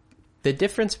the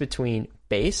difference between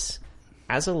Base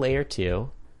as a layer 2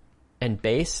 and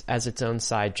Base as its own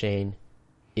sidechain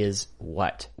is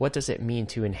what? What does it mean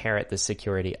to inherit the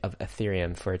security of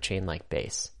Ethereum for a chain like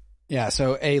Base? Yeah,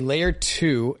 so a layer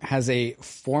 2 has a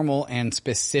formal and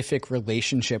specific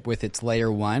relationship with its layer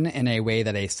 1 in a way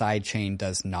that a sidechain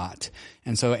does not.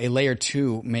 And so a layer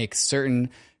 2 makes certain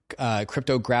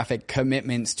cryptographic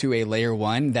commitments to a layer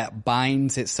 1 that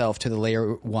binds itself to the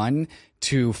layer 1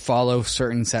 to follow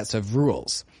certain sets of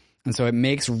rules. And so it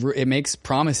makes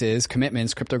promises,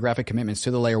 commitments, cryptographic commitments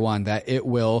to the layer 1 that it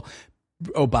will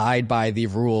abide by the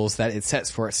rules that it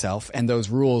sets for itself. And those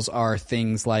rules are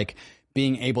things like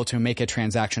being able to make a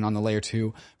transaction on the layer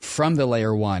 2 from the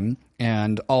layer 1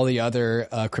 and all the other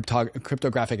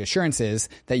cryptographic assurances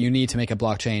that you need to make a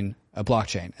blockchain a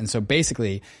blockchain. And so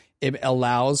basically it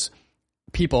allows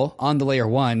people on the layer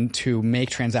 1 to make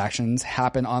transactions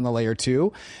happen on the layer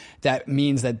 2. That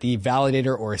means that the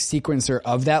validator or sequencer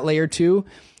of that layer 2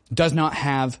 does not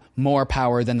have more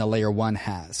power than the layer 1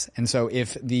 has. And so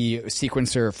if the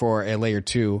sequencer for a layer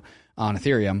 2 on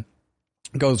Ethereum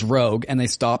goes rogue and they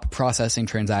stop processing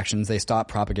transactions, they stop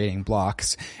propagating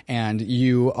blocks, and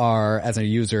you are, as a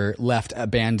user, left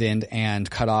abandoned and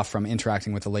cut off from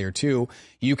interacting with the layer 2,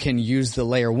 you can use the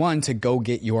layer 1 to go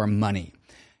get your money.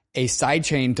 A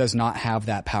sidechain does not have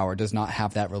that power, does not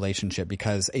have that relationship,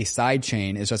 because a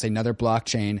sidechain is just another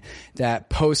blockchain that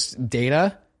posts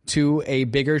data to a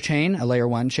bigger chain, a layer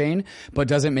 1 chain, but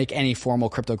doesn't make any formal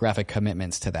cryptographic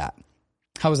commitments to that.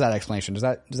 How was that explanation? Does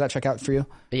that check out for you?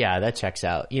 Yeah, that checks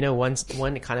out. You know, one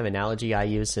kind of analogy I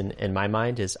use in my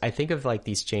mind is I think of like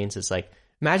these chains as like,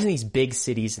 imagine these big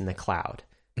cities in the cloud.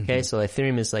 Okay. So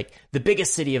Ethereum is like the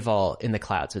biggest city of all in the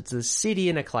cloud. So it's a city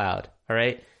in a cloud. All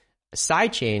right.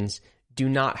 Side chains do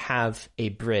not have a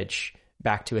bridge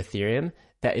back to Ethereum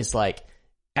that is like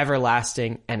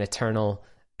everlasting and eternal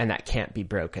and that can't be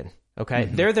broken. Okay.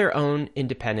 They're their own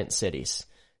independent cities.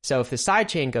 So if the side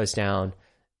chain goes down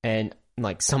and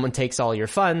like someone takes all your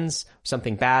funds,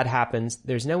 something bad happens,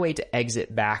 there's no way to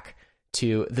exit back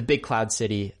to the big cloud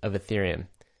city of Ethereum.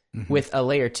 With a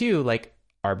layer 2, like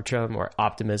Arbitrum or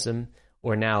Optimism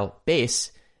or now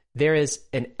Base, there is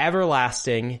an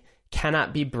everlasting,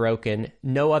 cannot be broken,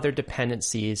 no other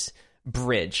dependencies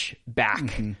bridge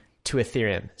back to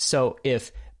Ethereum. So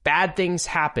if bad things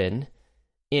happen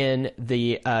in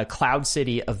the cloud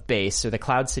city of Base or the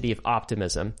cloud city of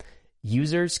Optimism,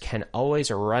 users can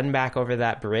always run back over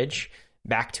that bridge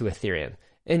back to Ethereum.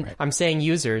 And I'm saying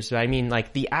users, but I mean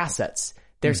like the assets.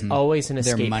 There's always an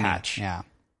escape hatch. Yeah.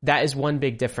 That is one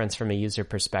big difference from a user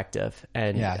perspective.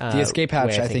 And the escape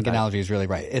hatch, I think analogy is really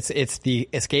right. It's the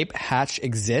escape hatch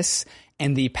exists,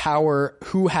 and the power,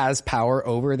 who has power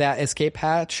over that escape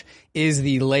hatch is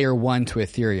the layer 1 to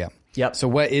Ethereum. Yep. So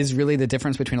what is really the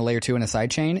difference between a layer 2 and a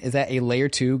sidechain is that a layer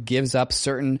 2 gives up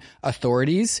certain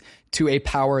authorities to a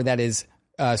power that is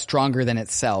stronger than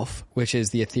itself, which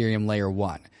is the Ethereum layer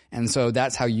 1. And so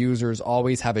that's how users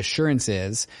always have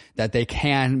assurances that they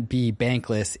can be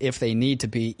bankless if they need to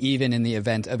be, even in the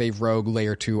event of a rogue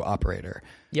layer 2 operator.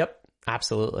 Yep,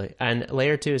 absolutely. And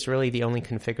layer 2 is really the only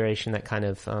configuration that kind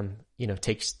of,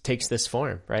 takes this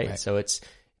form, right? So it's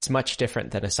much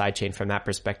different than a sidechain from that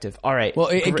perspective. All right. Well,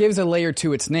 it gives a layer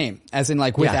 2 its name, as in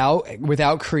like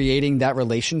without creating that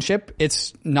relationship,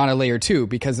 it's not a layer 2,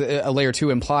 because a layer 2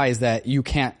 implies that you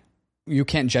can't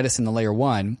jettison the layer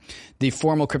 1. The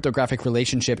formal cryptographic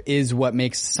relationship is what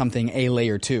makes something a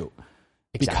layer 2.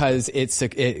 Because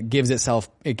it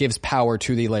gives power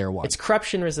to the layer 1. It's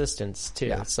corruption resistance too.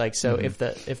 Yeah. It's like, so if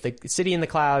the city in the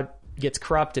cloud gets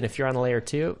corrupt and if you're on the layer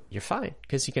 2, you're fine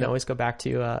because you can always go back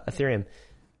to Ethereum.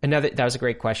 That was a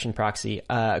great question, Proxy.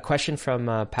 A question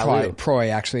from Palu. Proy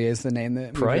actually is the name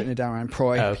that we've written it down on.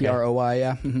 Proy, okay. P-R-O-Y,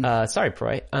 yeah. Sorry,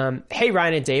 Proy. Hey,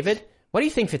 Ryan and David. What do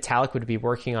you think Vitalik would be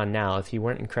working on now if he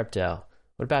weren't in crypto?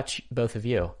 What about both of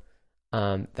you?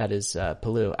 That is,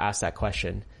 Palu asked that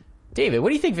question. David, what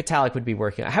do you think Vitalik would be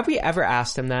working on? Have we ever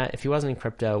asked him that? If he wasn't in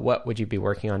crypto, what would you be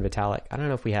working on, Vitalik? I don't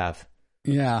know if we have.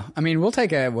 Yeah. I mean, we'll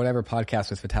take whatever podcast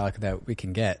with Vitalik that we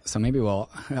can get. So maybe I'll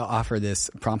offer this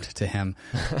prompt to him.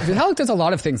 Vitalik does a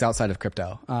lot of things outside of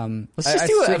crypto. Let's just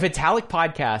do a Vitalik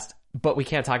podcast, but we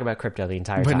can't talk about crypto the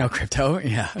entire time. But no crypto,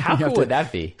 yeah. How cool would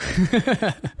that be?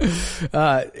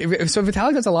 So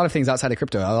Vitalik does a lot of things outside of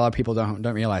crypto. A lot of people don't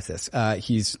realize this.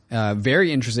 He's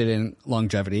very interested in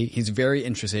longevity. He's very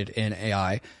interested in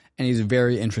AI, and he's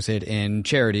very interested in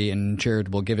charity and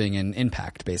charitable giving and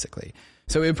impact, basically.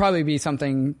 So it would probably be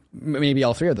something, maybe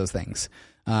all three of those things.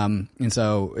 And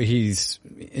so he's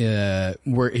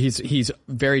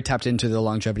very tapped into the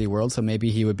longevity world. So maybe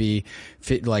he would be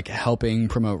helping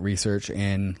promote research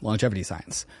in longevity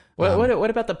science. What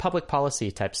about the public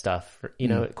policy type stuff?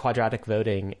 Quadratic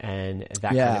voting and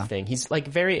that kind of thing. He's like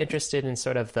very interested in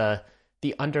sort of the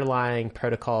underlying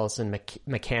protocols and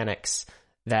mechanics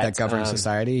that govern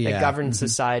society. That govern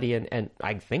society and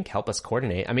I think help us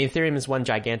coordinate. I mean, Ethereum is one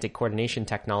gigantic coordination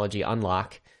technology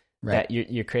unlock. Right. That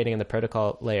you're creating on the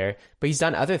protocol layer. But he's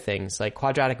done other things, like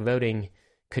quadratic voting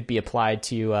could be applied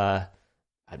to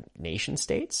nation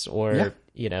states or,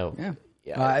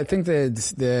 I think the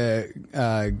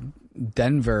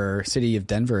city of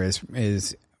Denver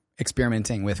is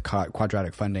experimenting with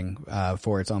quadratic funding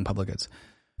for its own public goods.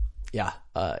 Yeah,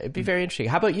 it'd be very interesting.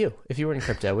 How about you? If you were in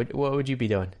crypto, what would you be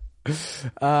doing?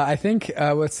 I think,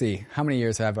 let's see, how many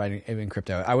years have I been in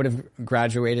crypto? I would have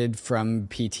graduated from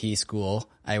PT school.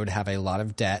 I would have a lot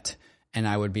of debt, and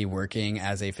I would be working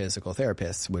as a physical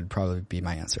therapist would probably be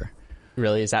my answer.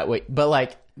 Really? Is that what, but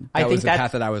like, I think that's the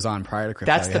path that I was on prior to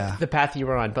crypto. That's the path you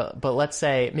were on. But let's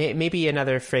say, maybe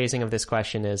another phrasing of this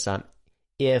question is,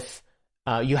 if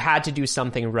you had to do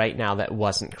something right now that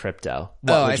wasn't crypto,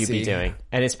 what would you be doing?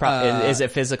 And it's probably, is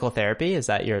it physical therapy? Is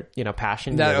that your,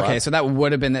 passion? Okay. So that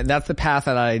would have been, that's the path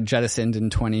that I jettisoned in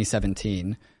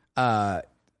 2017.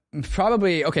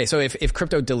 Probably, okay. So if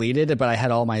crypto deleted, but I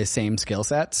had all my same skill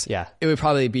sets, it would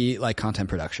probably be like content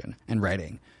production and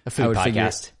writing. A food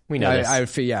podcast. We know this.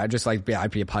 I'd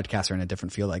be a podcaster in a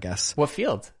different field, I guess. What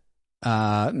field?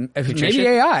 maybe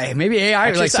AI,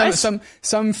 Exercise? like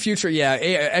some future. Yeah.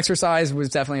 Exercise was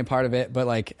definitely a part of it, but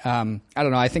like, I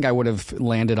don't know. I think I would have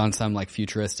landed on some like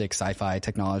futuristic sci-fi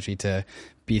technology to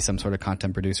be some sort of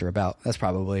content producer about. That's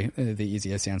probably the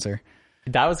easiest answer.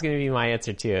 That was going to be my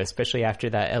answer too, especially after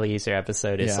that Eliezer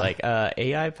episode. It's like,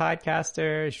 AI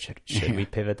podcaster. Should we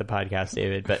pivot the podcast,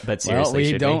 David? But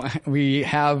seriously, we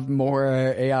have more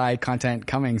AI content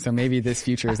coming, so maybe this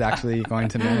future is actually going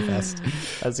to manifest.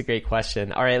 That's a great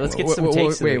question. All right, let's get some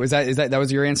takes. Wait, that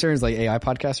was your answer? Is like AI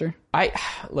podcaster?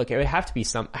 Look, it would have to be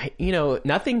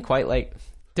nothing quite like,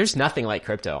 there's nothing like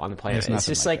crypto on the planet. It's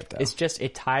just like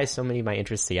it ties so many of my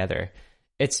interests together.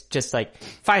 It's just like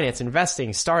finance,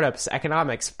 investing, startups,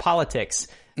 economics, politics,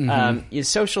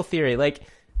 social theory, like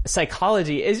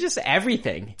psychology. It's just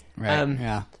everything.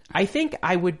 Right. I think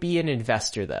I would be an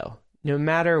investor though, no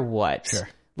matter what. Sure.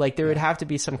 Like there would have to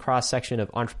be some cross section of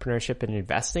entrepreneurship and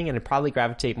investing, and I'd probably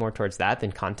gravitate more towards that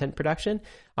than content production.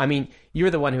 I mean, you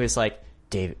were the one who was like,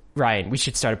 Ryan, we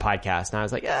should start a podcast. And I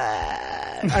was like,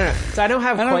 I don't know. So I don't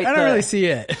have I don't really see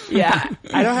it. Yeah.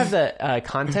 I don't have the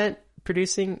content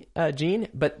producing gene,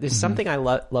 but there's something I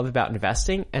love about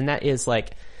investing, and that is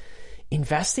like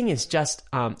investing is just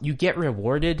you get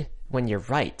rewarded when you're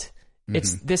right.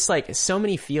 It's this like so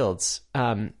many fields,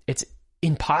 it's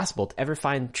impossible to ever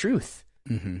find truth.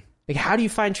 Like how do you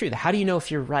find truth? How do you know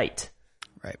if you're right?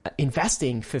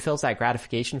 Investing fulfills that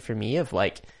gratification for me of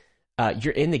like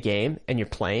you're in the game and you're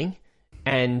playing,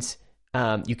 and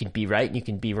you can be right and you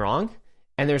can be wrong,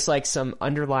 and there's like some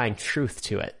underlying truth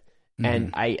to it.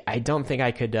 And I don't think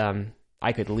I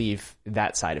could leave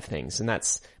that side of things. And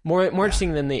that's more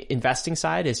interesting than the investing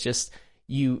side. Is just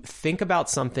you think about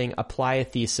something, apply a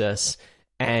thesis,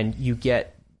 and you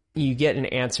get an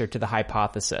answer to the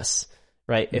hypothesis,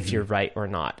 right? If you're right or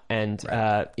not. And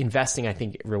investing, I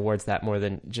think, rewards that more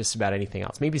than just about anything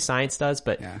else. Maybe science does,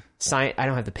 but science, I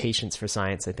don't have the patience for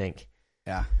science, I think.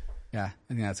 Yeah. I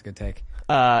think that's a good take.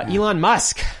 Elon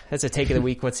Musk, that's a take of the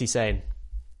week. What's he saying?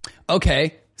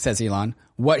 Okay, says Elon.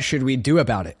 What should we do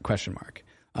about it? ?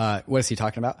 What is he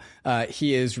talking about?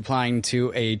 He is replying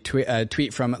to a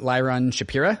tweet from Liran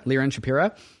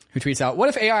Shapira, who tweets out, what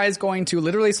if AI is going to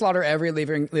literally slaughter every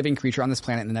living creature on this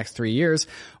planet in the next 3 years?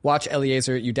 Watch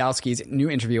Eliezer Yudowski's new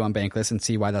interview on Bankless and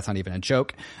see why that's not even a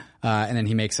joke. And then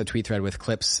he makes a tweet thread with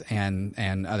clips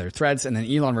and other threads. And then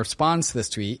Elon responds to this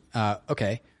tweet,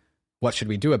 okay, what should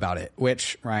we do about it?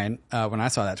 Which, Ryan, when I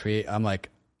saw that tweet, I'm like,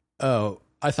 oh,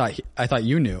 I thought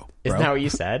you knew, bro. Isn't that what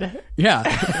you said? Yeah.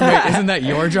 Wait, isn't that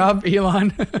your job,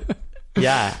 Elon?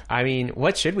 Yeah. I mean,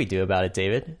 what should we do about it,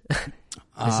 David?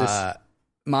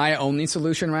 My only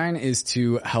solution, Ryan, is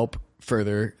to help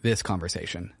further this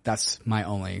conversation. That's my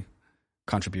only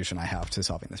contribution I have to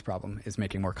solving this problem, is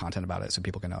making more content about it so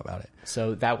people can know about it.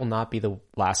 So that will not be the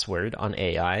last word on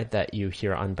AI that you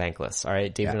hear on Bankless. All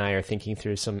right. David and I are thinking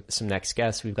through some next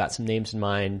guests. We've got some names in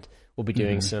mind. We'll be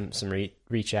doing some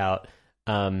reach out.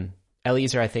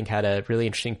 Eliezer, I think, had a really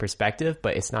interesting perspective,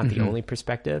 but it's not the only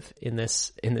perspective in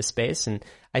this space. And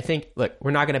I think, look,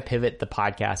 we're not going to pivot the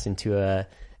podcast into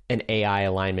an AI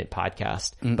alignment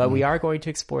podcast, but we are going to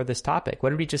explore this topic.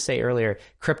 What did we just say earlier?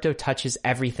 Crypto touches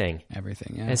everything.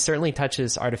 Everything, yeah. And it certainly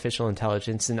touches artificial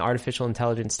intelligence, and artificial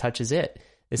intelligence touches it.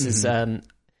 This is,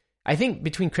 I think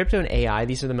between crypto and AI,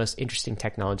 these are the most interesting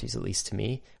technologies, at least to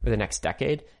me, for the next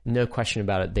decade. No question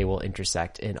about it. They will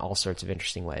intersect in all sorts of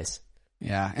interesting ways.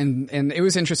 Yeah, and it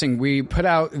was interesting. We put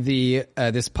out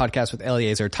this podcast with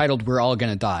Eliezer titled "We're All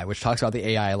Gonna Die," which talks about the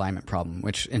AI alignment problem,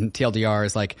 which in TLDR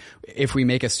is like, if we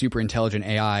make a super intelligent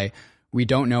AI, we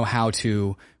don't know how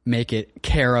to make it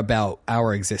care about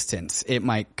our existence. It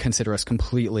might consider us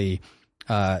completely.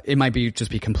 It might be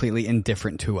completely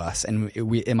indifferent to us, and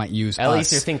it might use us.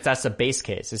 Eliezer thinks that's a base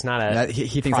case. It's not a.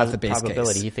 He thinks that's the base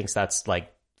probability. case. He thinks that's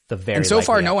like. And so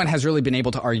far, no one has really been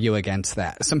able to argue against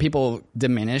that. Some people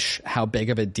diminish how big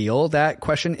of a deal that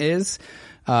question is,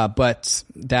 but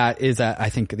that is, I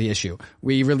think, the issue.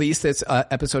 We released this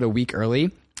episode a week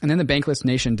early, and then the Bankless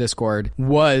Nation Discord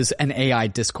was an AI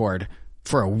Discord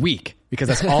for a week, because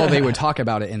that's all they would talk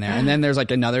about it in there. And then there's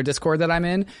like another Discord that I'm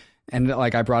in, and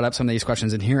like I brought up some of these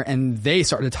questions in here, and they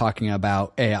started talking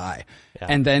about AI. Yeah.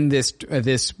 And then this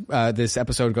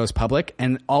episode goes public,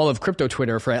 and all of crypto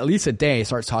Twitter for at least a day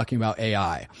starts talking about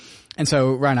AI. And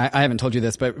so, Ryan, I haven't told you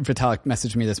this, but Vitalik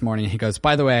messaged me this morning. He goes,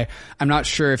 by the way, I'm not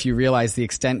sure if you realize the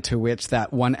extent to which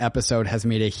that one episode has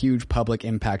made a huge public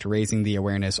impact, raising the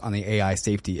awareness on the AI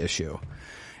safety issue.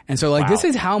 And so, like, This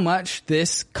is how much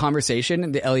this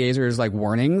conversation, the Eliezer's like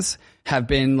warnings, have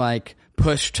been like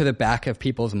pushed to the back of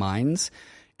people's minds.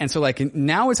 And so like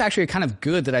now it's actually kind of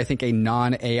good that I think a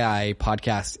non-AI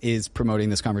podcast is promoting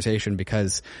this conversation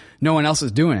because no one else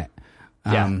is doing it.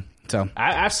 So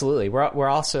absolutely. We're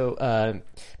also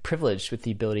privileged with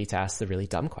the ability to ask the really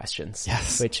dumb questions.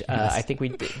 Yes. Which I think we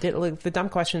did. Like, the dumb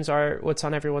questions are what's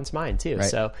on everyone's mind too. Right.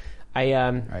 So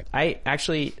I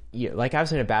actually, like, I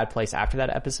was in a bad place after that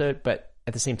episode, but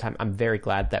at the same time, I'm very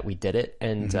glad that we did it.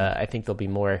 And I think there'll be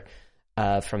more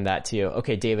from that too.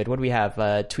 Okay, David, what do we have?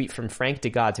 A tweet from Frank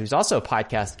DeGods, who's also a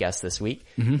podcast guest this week.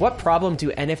 What problem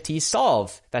do NFTs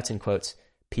solve? That's in quotes.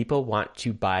 People want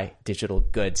to buy digital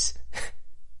goods.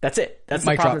 That's it. That's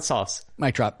the problem it solves.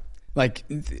 Mic drop. Like,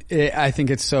 I think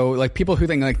it's so, like, people who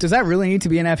think, like, does that really need to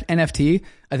be an NFT?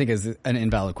 I think is an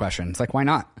invalid question. It's like, why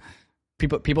not?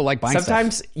 People like buying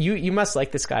sometimes stuff. You must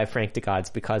like this guy, Frank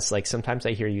DeGods, because, like, sometimes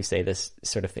I hear you say this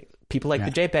sort of thing. People like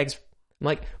the JPEGs. I'm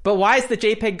like, but why is the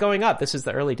JPEG going up? This is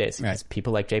the early days. Because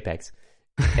people like JPEGs.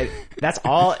 That's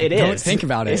all it is. Don't think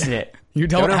about it. Isn't it? You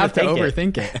don't have to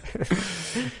overthink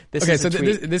it. Okay, so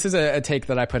this is a take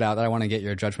that I put out that I want to get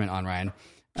your judgment on, Ryan.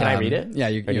 Can I read it? Yeah,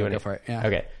 you go for it. Yeah.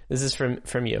 Okay. This is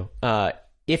from you.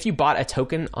 If you bought a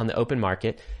token on the open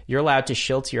market, you're allowed to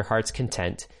shill to your heart's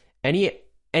content.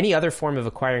 Any other form of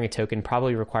acquiring a token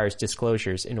probably requires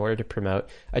disclosures in order to promote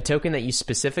a token that you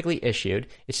specifically issued.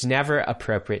 It's never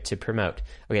appropriate to promote.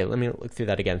 Okay, let me look through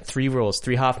that again. 3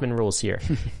 Hoffman rules here.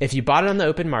 If you bought it on the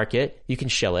open market, you can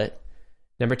shill it.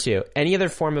 Number 2, any other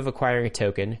form of acquiring a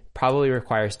token probably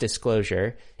requires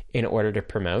disclosure in order to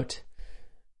promote.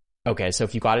 Okay, so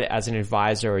if you got it as an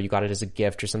advisor or you got it as a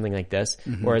gift or something like this,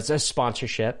 or as a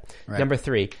sponsorship. Right. Number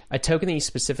 3, a token that you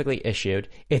specifically issued,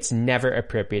 it's never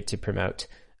appropriate to promote.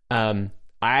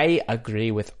 I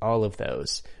agree with all of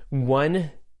those.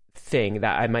 One thing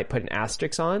that I might put an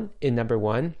asterisk on in number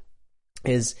 1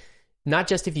 is not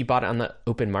just if you bought it on the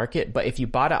open market, but if you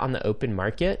bought it on the open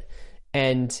market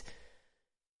and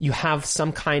you have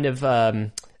some kind of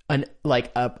a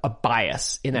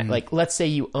bias in that. Like, let's say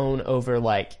you own over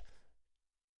like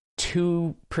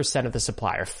 2% of the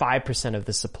supply or 5% of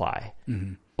the supply.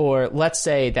 Or let's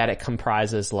say that it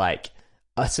comprises like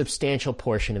a substantial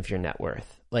portion of your net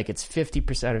worth. Like it's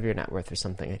 50% of your net worth or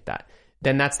something like that.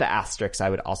 Then that's the asterisk I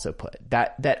would also put.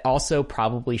 That also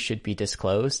probably should be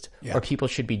disclosed, or people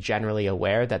should be generally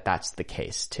aware that that's the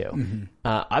case too.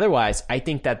 Otherwise, I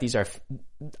think that these are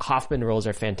Hoffman rules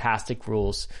are fantastic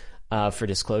rules for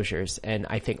disclosures, and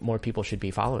I think more people should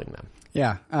be following them.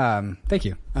 Yeah, thank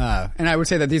you. And I would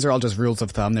say that these are all just rules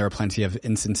of thumb. There are plenty of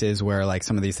instances where like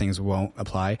some of these things won't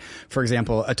apply. For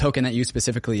example, a token that you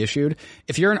specifically issued,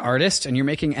 if you're an artist and you're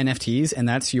making NFTs and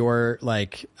that's your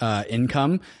like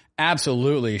income,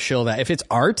 absolutely shill that. If it's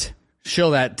art,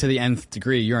 shill that to the nth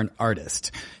degree. You're an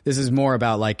artist. This is more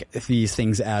about like these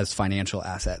things as financial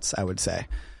assets, I would say.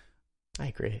 I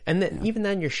agree. And then even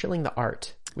then you're shilling the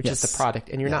art, which is the product,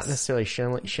 and you're not necessily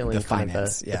shilling the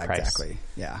finance. The price. Exactly.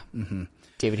 Yeah.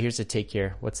 David, here's a take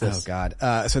here. What's this? Oh God.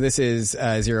 So this is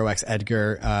 0x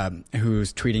Edgar,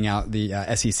 who's tweeting out the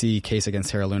SEC case against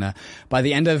Terra Luna. By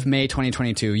the end of May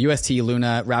 2022, UST,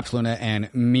 Luna, Wrapped Luna, and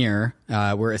Mir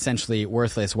were essentially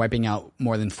worthless, wiping out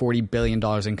more than $40 billion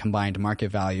in combined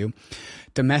market value.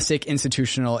 Domestic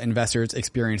institutional investors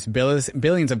experienced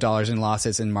billions of dollars in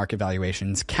losses in market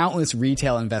valuations. Countless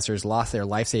retail investors lost their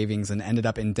life savings and ended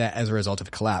up in debt as a result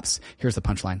of collapse. Here's the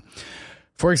punchline.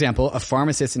 For example, a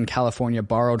pharmacist in California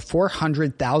borrowed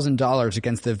 $400,000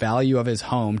 against the value of his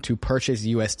home to purchase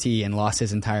UST and lost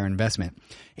his entire investment.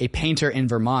 A painter in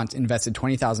Vermont invested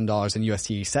 $20,000 in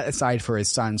UST set aside for his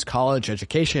son's college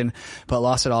education, but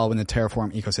lost it all when the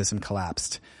Terraform ecosystem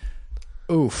collapsed.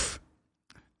 Oof.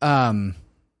 Don't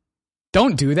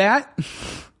do that.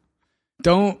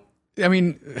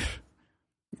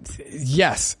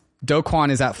 Yes,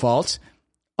 Kwon is at fault.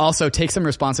 Also, take some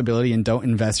responsibility and don't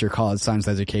invest your college son's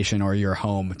education or your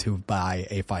home to buy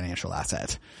a financial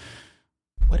asset.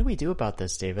 What do we do about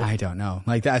this, David? I don't know.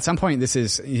 Like at some point, this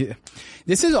is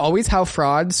always how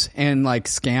frauds and like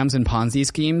scams and Ponzi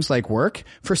schemes like work.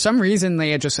 For some reason,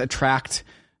 they just attract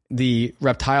the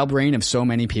reptile brain of so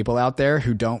many people out there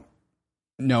who don't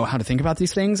know how to think about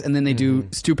these things, and then they do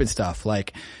stupid stuff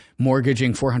like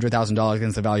mortgaging $400,000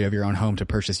 against the value of your own home to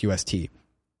purchase UST.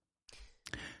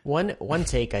 One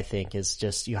take, I think, is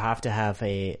just you have to have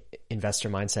a investor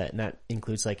mindset, and that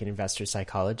includes like an investor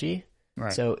psychology.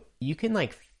 Right. So you can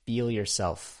like feel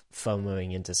yourself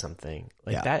FOMOing into something.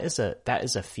 Like that is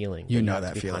a feeling. You know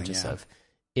that feeling, conscious of.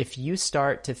 If you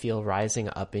start to feel rising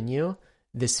up in you,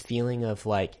 this feeling of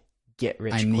like get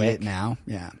rich quick. I need it now.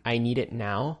 Yeah. I need it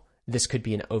now. This could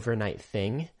be an overnight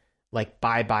thing. Like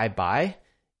buy.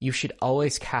 You should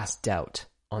always cast doubt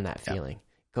on that feeling.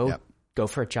 Go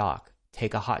for a jog.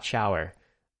 take a hot shower,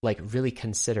 like really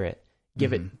consider it,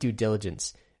 give it due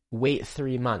diligence, wait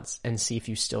 3 months and see if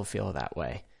you still feel that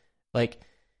way. Like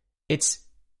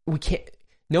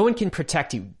no one can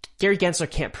protect you. Gary Gensler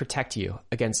can't protect you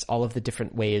against all of the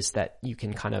different ways that you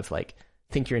can kind of like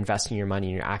think you're investing your money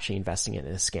and you're actually investing it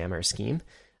in a scam or a scheme.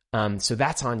 So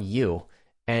that's on you.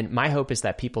 And my hope is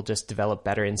that people just develop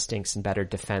better instincts and better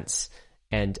defense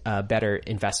and better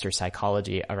investor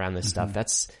psychology around this stuff.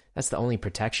 That's the only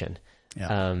protection.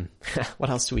 Yeah. What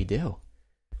else do we do?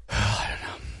 I don't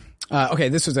know. Okay,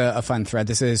 this was a fun thread.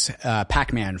 This is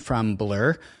Pac-Man from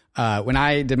Blur. When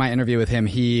I did my interview with him,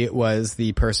 he was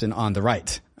the person on the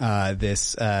right.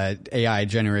 This AI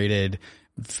generated,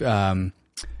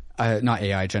 not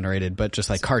AI generated, but just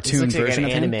like cartoon version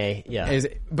of him. Anime, yeah.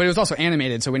 But it was also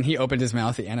animated. So when he opened his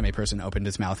mouth, the anime person opened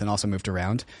his mouth and also moved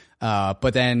around.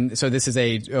 But then, so this is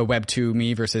a Web 2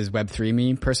 me versus Web 3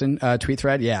 me person, tweet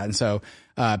thread. Yeah. And so,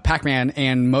 Pac-Man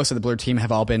and most of the Blur team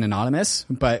have all been anonymous,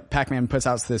 but Pac-Man puts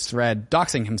out this thread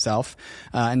doxing himself,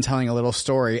 and telling a little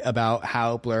story about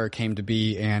how Blur came to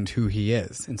be and who he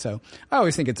is. And so I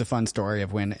always think it's a fun story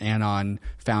of when Anon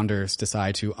founders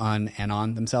decide to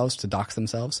un-Anon themselves, to dox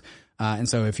themselves. And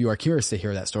so if you are curious to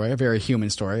hear that story, a very human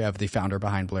story of the founder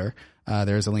behind Blur,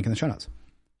 there's a link in the show notes.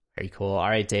 Very cool. All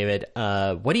right, David.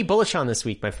 What are you bullish on this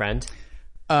week, my friend?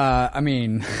 I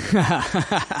mean,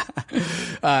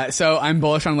 so I'm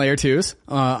bullish on layer 2s.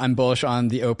 I'm bullish on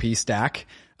the OP stack.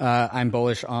 I'm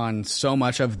bullish on so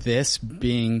much of this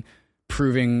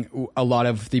proving a lot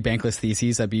of the bankless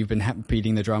theses that we've been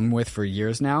beating the drum with for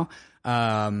years now.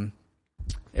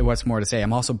 What's more to say?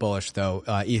 I'm also bullish though,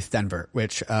 ETH Denver,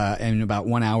 which, in about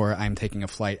 1 hour, I'm taking a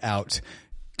flight out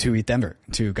to ETH Denver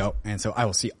to go. And so I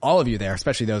will see all of you there,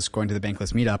 especially those going to the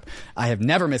Bankless meetup. I have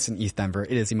never missed an ETH Denver.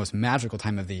 It is the most magical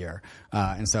time of the year.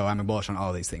 And so I'm bullish on all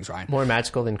of these things, Ryan. More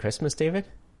magical than Christmas, David?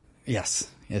 Yes,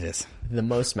 it is. The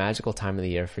most magical time of the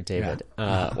year for David.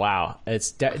 Yeah. Wow.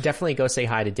 It's definitely go say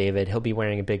hi to David. He'll be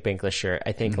wearing a big Bankless shirt.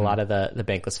 I think a lot of the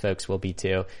Bankless folks will be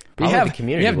too. Probably the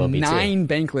community will be too. We have 9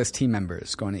 Bankless team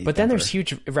members going to ETH But then Denver. There's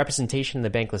huge representation in the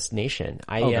Bankless nation.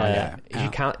 You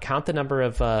count the number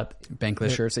of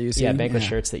Bankless shirts that you see? Yeah, Bankless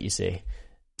shirts that you see.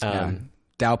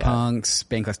 DAO punks,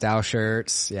 Bankless DAO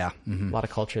shirts. Yeah. A lot of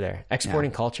culture there.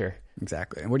 Exporting culture.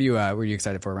 Exactly. What were you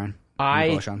excited for, Ryan?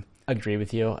 I agree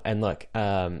with you. And look,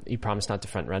 you promised not to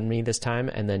front run me this time,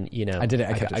 and then I did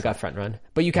it. I got front run,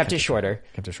 but you kept it shorter.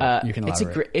 You can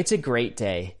elaborate. It's a great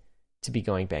day to be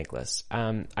going bankless.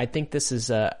 I think this is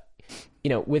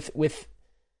with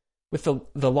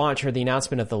the launch or the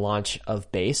announcement of the launch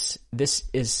of Base, this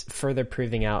is further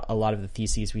proving out a lot of the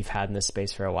theses we've had in this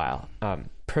space for a while.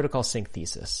 Protocol sync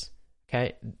thesis.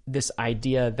 Okay, this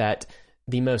idea that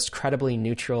the most credibly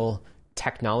neutral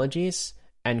technologies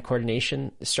and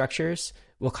coordination structures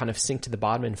will kind of sink to the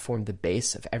bottom and form the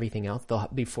base of everything else. They'll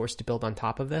be forced to build on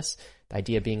top of this. The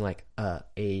idea being like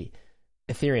a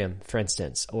Ethereum, for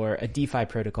instance, or a DeFi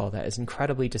protocol that is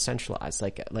incredibly decentralized,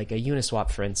 like a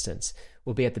Uniswap, for instance,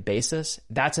 will be at the basis.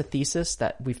 That's a thesis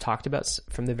that we've talked about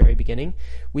from the very beginning.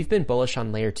 We've been bullish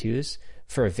on layer 2s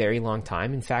for a very long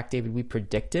time. In fact, David, we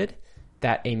predicted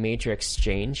that a major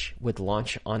exchange would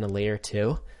launch on a layer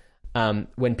 2.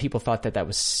 When people thought that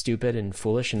was stupid and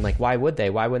foolish, and like, why would they?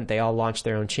 Why wouldn't they all launch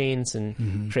their own chains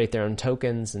and create their own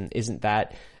tokens? And isn't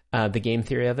that the game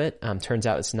theory of it? Turns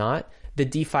out it's not. The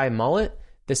DeFi mullet,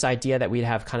 this idea that we'd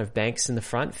have kind of banks in the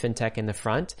front, fintech in the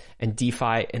front, and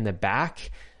DeFi in the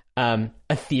back.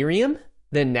 Ethereum,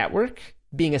 the network,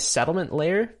 being a settlement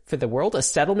layer for the world, a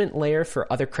settlement layer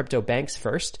for other crypto banks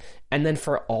first, and then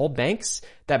for all banks,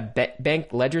 that bank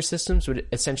ledger systems would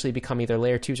essentially become either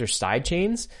layer 2s or side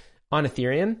chains on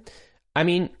Ethereum. I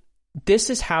mean, this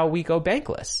is how we go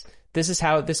bankless. This is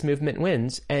how this movement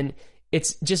wins. And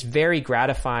it's just very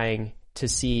gratifying to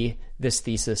see this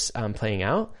thesis playing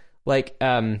out. Like,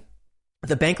 the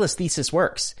bankless thesis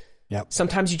works. Yep.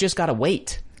 Sometimes you just got to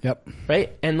wait. Yep.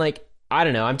 Right. And like, I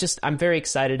don't know, I'm very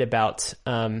excited about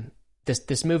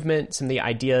this movement, some of the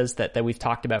ideas that we've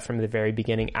talked about from the very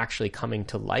beginning actually coming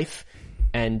to life.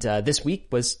 And this week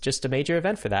was just a major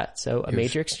event for that. So a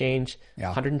major exchange,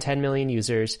 110 million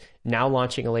users, now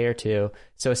launching a layer 2.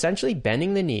 So essentially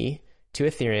bending the knee to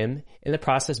Ethereum, in the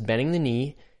process bending the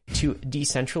knee to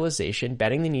decentralization,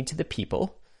 bending the knee to the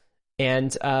people,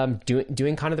 and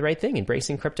doing kind of the right thing,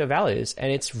 embracing crypto values.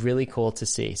 And it's really cool to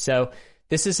see. So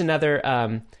this is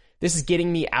another, this is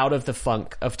getting me out of the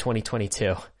funk of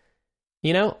 2022.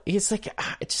 It's like,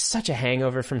 it's just such a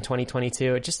hangover from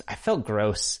 2022. I felt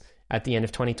gross at the end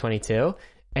of 2022.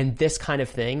 And this kind of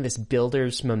thing, this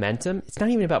builder's momentum, it's not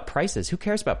even about prices. Who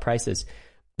cares about prices?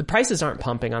 The prices aren't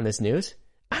pumping on this news.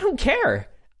 I don't care.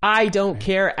 I don't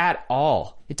care at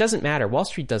all. It doesn't matter. Wall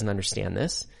Street doesn't understand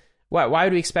this. Why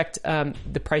would we expect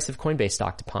the price of Coinbase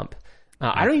stock to pump?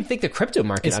 I don't even think the crypto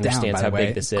market understands how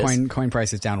big this is. Coin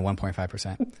price is down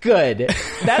 1.5%. Good.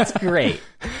 That's great.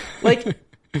 Like,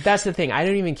 that's the thing. I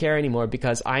don't even care anymore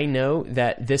because I know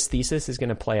that this thesis is going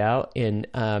to play out in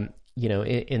kind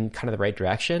of the right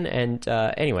direction. And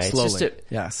anyway, slowly. it's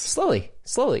just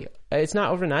slowly. It's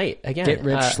not overnight. Again, get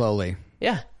rich slowly.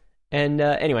 Yeah. And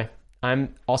anyway,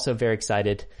 I'm also very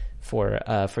excited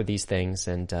for these things,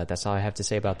 and that's all I have to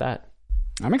say about that.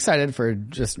 I'm excited for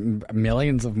just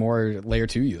millions of more layer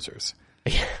 2 users.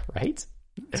 Yeah, right?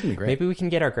 That's gonna be great. Maybe we can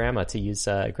get our grandmas to use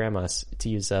layer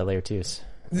 2s.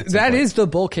 That is the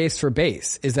bull case for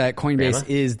Base, is that Coinbase Grandma?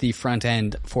 is the front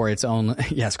end for its own,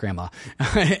 yes, grandma,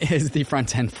 is the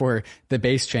front end for the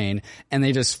Base chain, and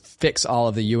they just fix all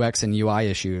of the UX and UI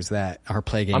issues that are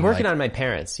plaguing. I'm working on my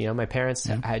parents. My parents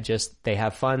they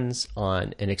have funds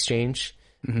on an exchange.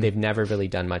 Mm-hmm. They've never really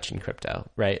done much in crypto,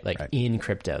 right? In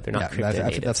crypto. They're not crypto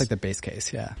natives. That's like the base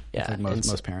case, yeah. Yeah. Like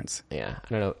most parents. Yeah. I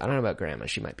don't know about grandma.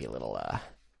 She might be a little,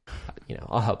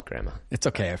 I'll help grandma. It's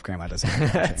okay if grandma doesn't.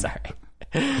 That's all right.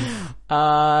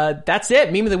 That's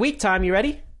it. Meme of the week time. You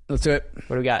ready? Let's do it.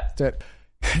 What do we got? Let's do it.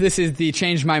 This is the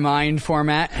Change My Mind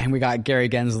format, and we got Gary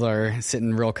Gensler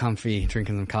sitting real comfy,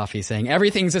 drinking some coffee, saying,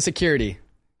 everything's a security.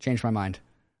 Change my mind.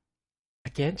 I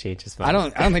can't change his mind. I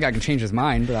don't think I can change his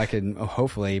mind, but I can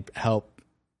hopefully help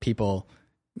people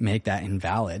make that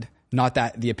invalid. Not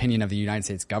that the opinion of the United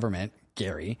States government,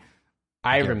 Gary.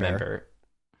 I remember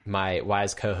my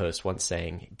wise co-host once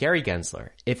saying, Gary Gensler,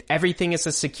 if everything is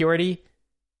a security,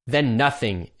 then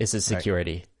nothing is a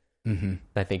security. Right. Mm-hmm.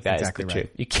 I think that exactly is the truth.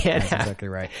 You can't have exactly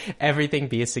right. Everything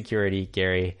be a security,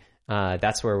 Gary.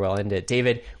 That's where we'll end it.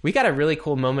 David, we got a really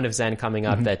cool moment of Zen coming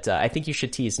up that I think you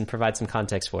should tease and provide some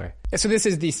context for. So this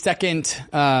is the second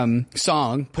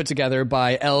song put together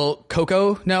by El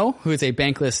Coco No, who is a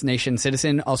Bankless Nation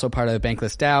citizen, also part of the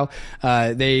Bankless DAO.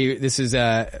 This is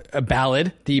a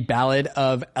ballad, the ballad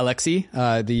of Alexei,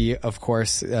 of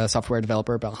course, software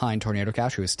developer behind Tornado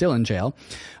Cash, who is still in jail.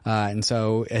 And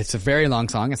so it's a very long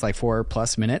song. It's like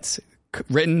 4+ minutes,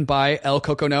 written by El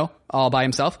Coco No, all by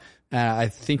himself. I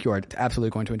think you are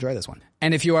absolutely going to enjoy this one.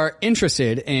 And if you are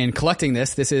interested in collecting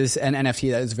this is an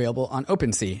NFT that is available on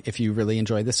OpenSea if you really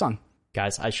enjoyed this song.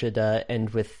 Guys, I should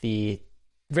end with the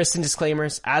risks and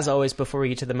disclaimers. As always, before we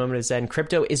get to the moment of Zen,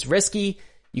 crypto is risky.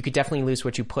 You could definitely lose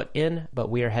what you put in, but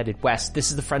we are headed west. This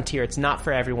is the frontier. It's not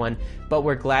for everyone, but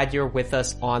we're glad you're with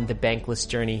us on the Bankless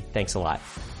journey. Thanks a lot.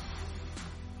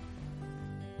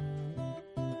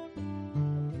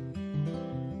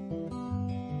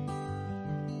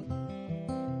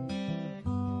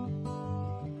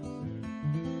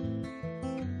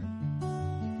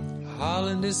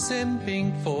 Holland is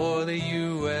simping for the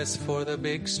U.S., for the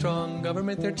big strong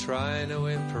government they're trying to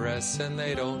impress, and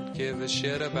they don't give a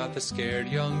shit about the scared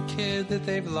young kid that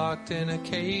they've locked in a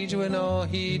cage when all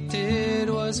he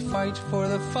did was fight for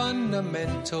the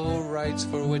fundamental rights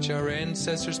for which our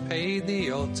ancestors paid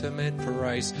the ultimate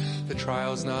price. The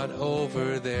trial's not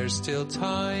over, there's still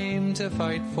time to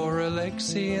fight for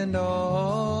Alexei and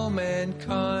all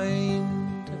mankind.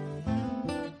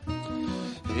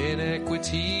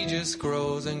 Inequity just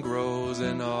grows and grows,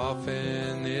 and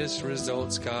often this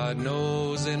results, God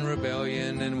knows, in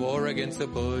rebellion and war against the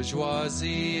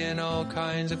bourgeoisie and all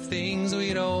kinds of things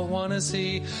we don't want to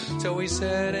see. So we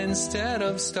said, instead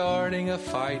of starting a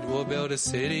fight, we'll build a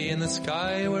city in the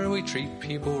sky where we treat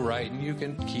people right, and you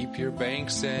can keep your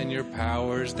banks and your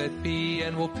powers that be,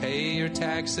 and we'll pay your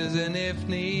taxes, and if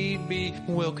need be,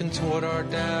 we'll contort our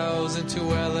DAOs into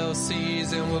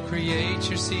LLCs, and we'll create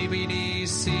your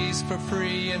CBDCs for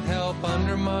free and help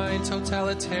undermine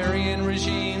totalitarian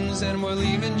regimes, and we'll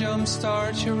even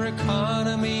jumpstart your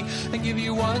economy and give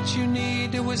you what you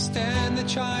need to withstand the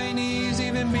Chinese,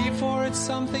 even before it's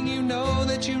something you know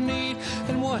that you need,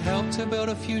 and we'll help to build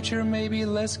a future maybe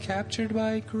less captured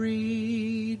by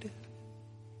greed.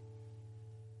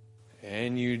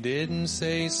 And you didn't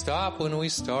say stop when we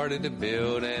started to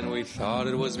build, and we thought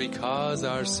it was because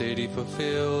our city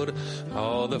fulfilled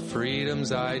all the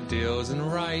freedoms, ideals,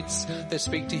 and rights that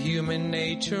speak to human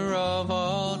nature of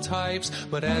all types.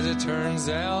 But as it turns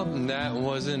out, that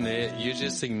wasn't it. You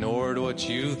just ignored what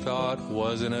you thought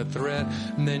wasn't a threat.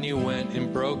 And then you went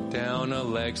and broke down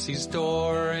Alexei's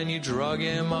door, and you drug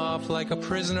him off like a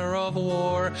prisoner of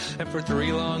war. And for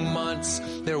 3 long months,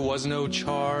 there was no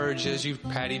charge as you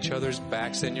pat each other's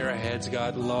backs and your heads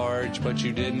got large. But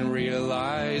you didn't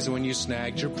realize when you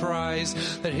snagged your prize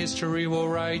that history will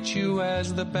write you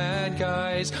as the bad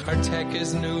guys. Our tech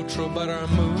is neutral, but our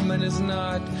movement is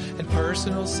not. And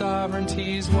personal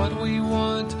sovereignty is what we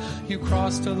want. You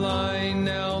crossed a line,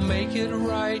 now make it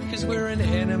right, 'cause we're an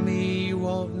enemy you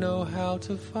won't know how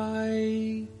to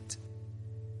fight.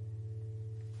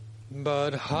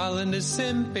 But Holland is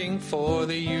simping for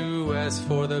the U.S.,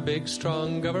 for the big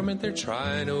strong government they're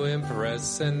trying to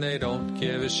impress. And they don't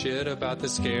give a shit about the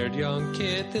scared young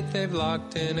kid that they've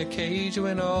locked in a cage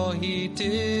when all he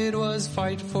did was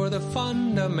fight for the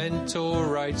fundamental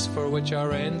rights for which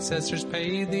our ancestors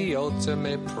paid the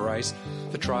ultimate price.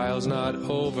 The trial's not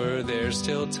over, there's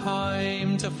still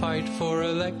time to fight for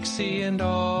Alexei and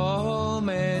all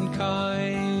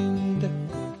mankind.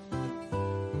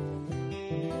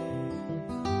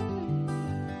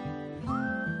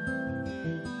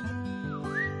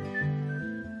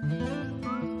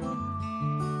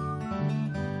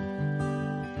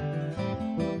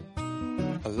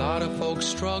 A lot of folks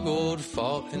struggled,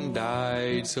 fought, and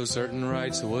died so certain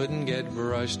rights wouldn't get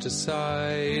brushed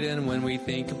aside. And when we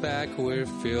think back, we're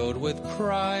filled with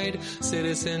pride.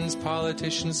 Citizens,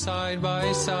 politicians, side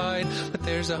by side. But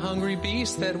there's a hungry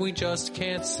beast that we just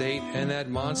can't sate, and that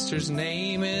monster's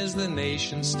name is the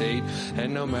nation state.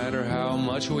 And no matter how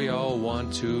much we all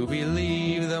want to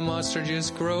believe, the monster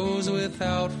just grows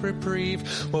without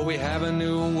reprieve. Well, we have a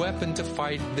new weapon to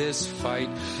fight this fight,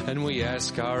 and we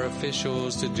ask our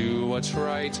officials to do what's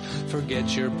right.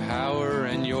 Forget your power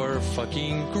and your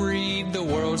fucking greed. The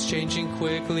world's changing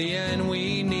quickly and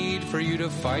we need for you to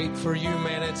fight for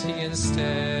humanity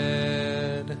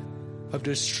instead of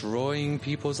destroying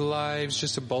people's lives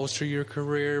just to bolster your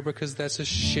career, because that's a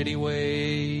shitty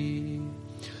way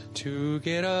to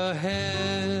get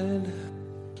ahead.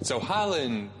 So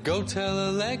Holland, go tell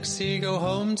Alexei, go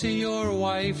home to your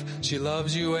wife. She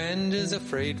loves you and is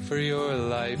afraid for your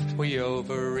life. We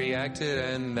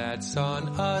overreacted and that's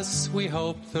on us. We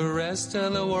hope the rest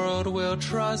of the world will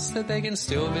trust that they can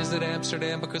still visit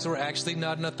Amsterdam, because we're actually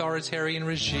not an authoritarian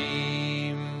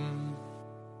regime.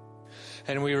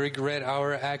 And we regret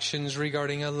our actions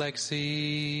regarding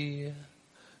Alexei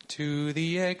to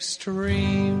the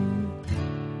extreme.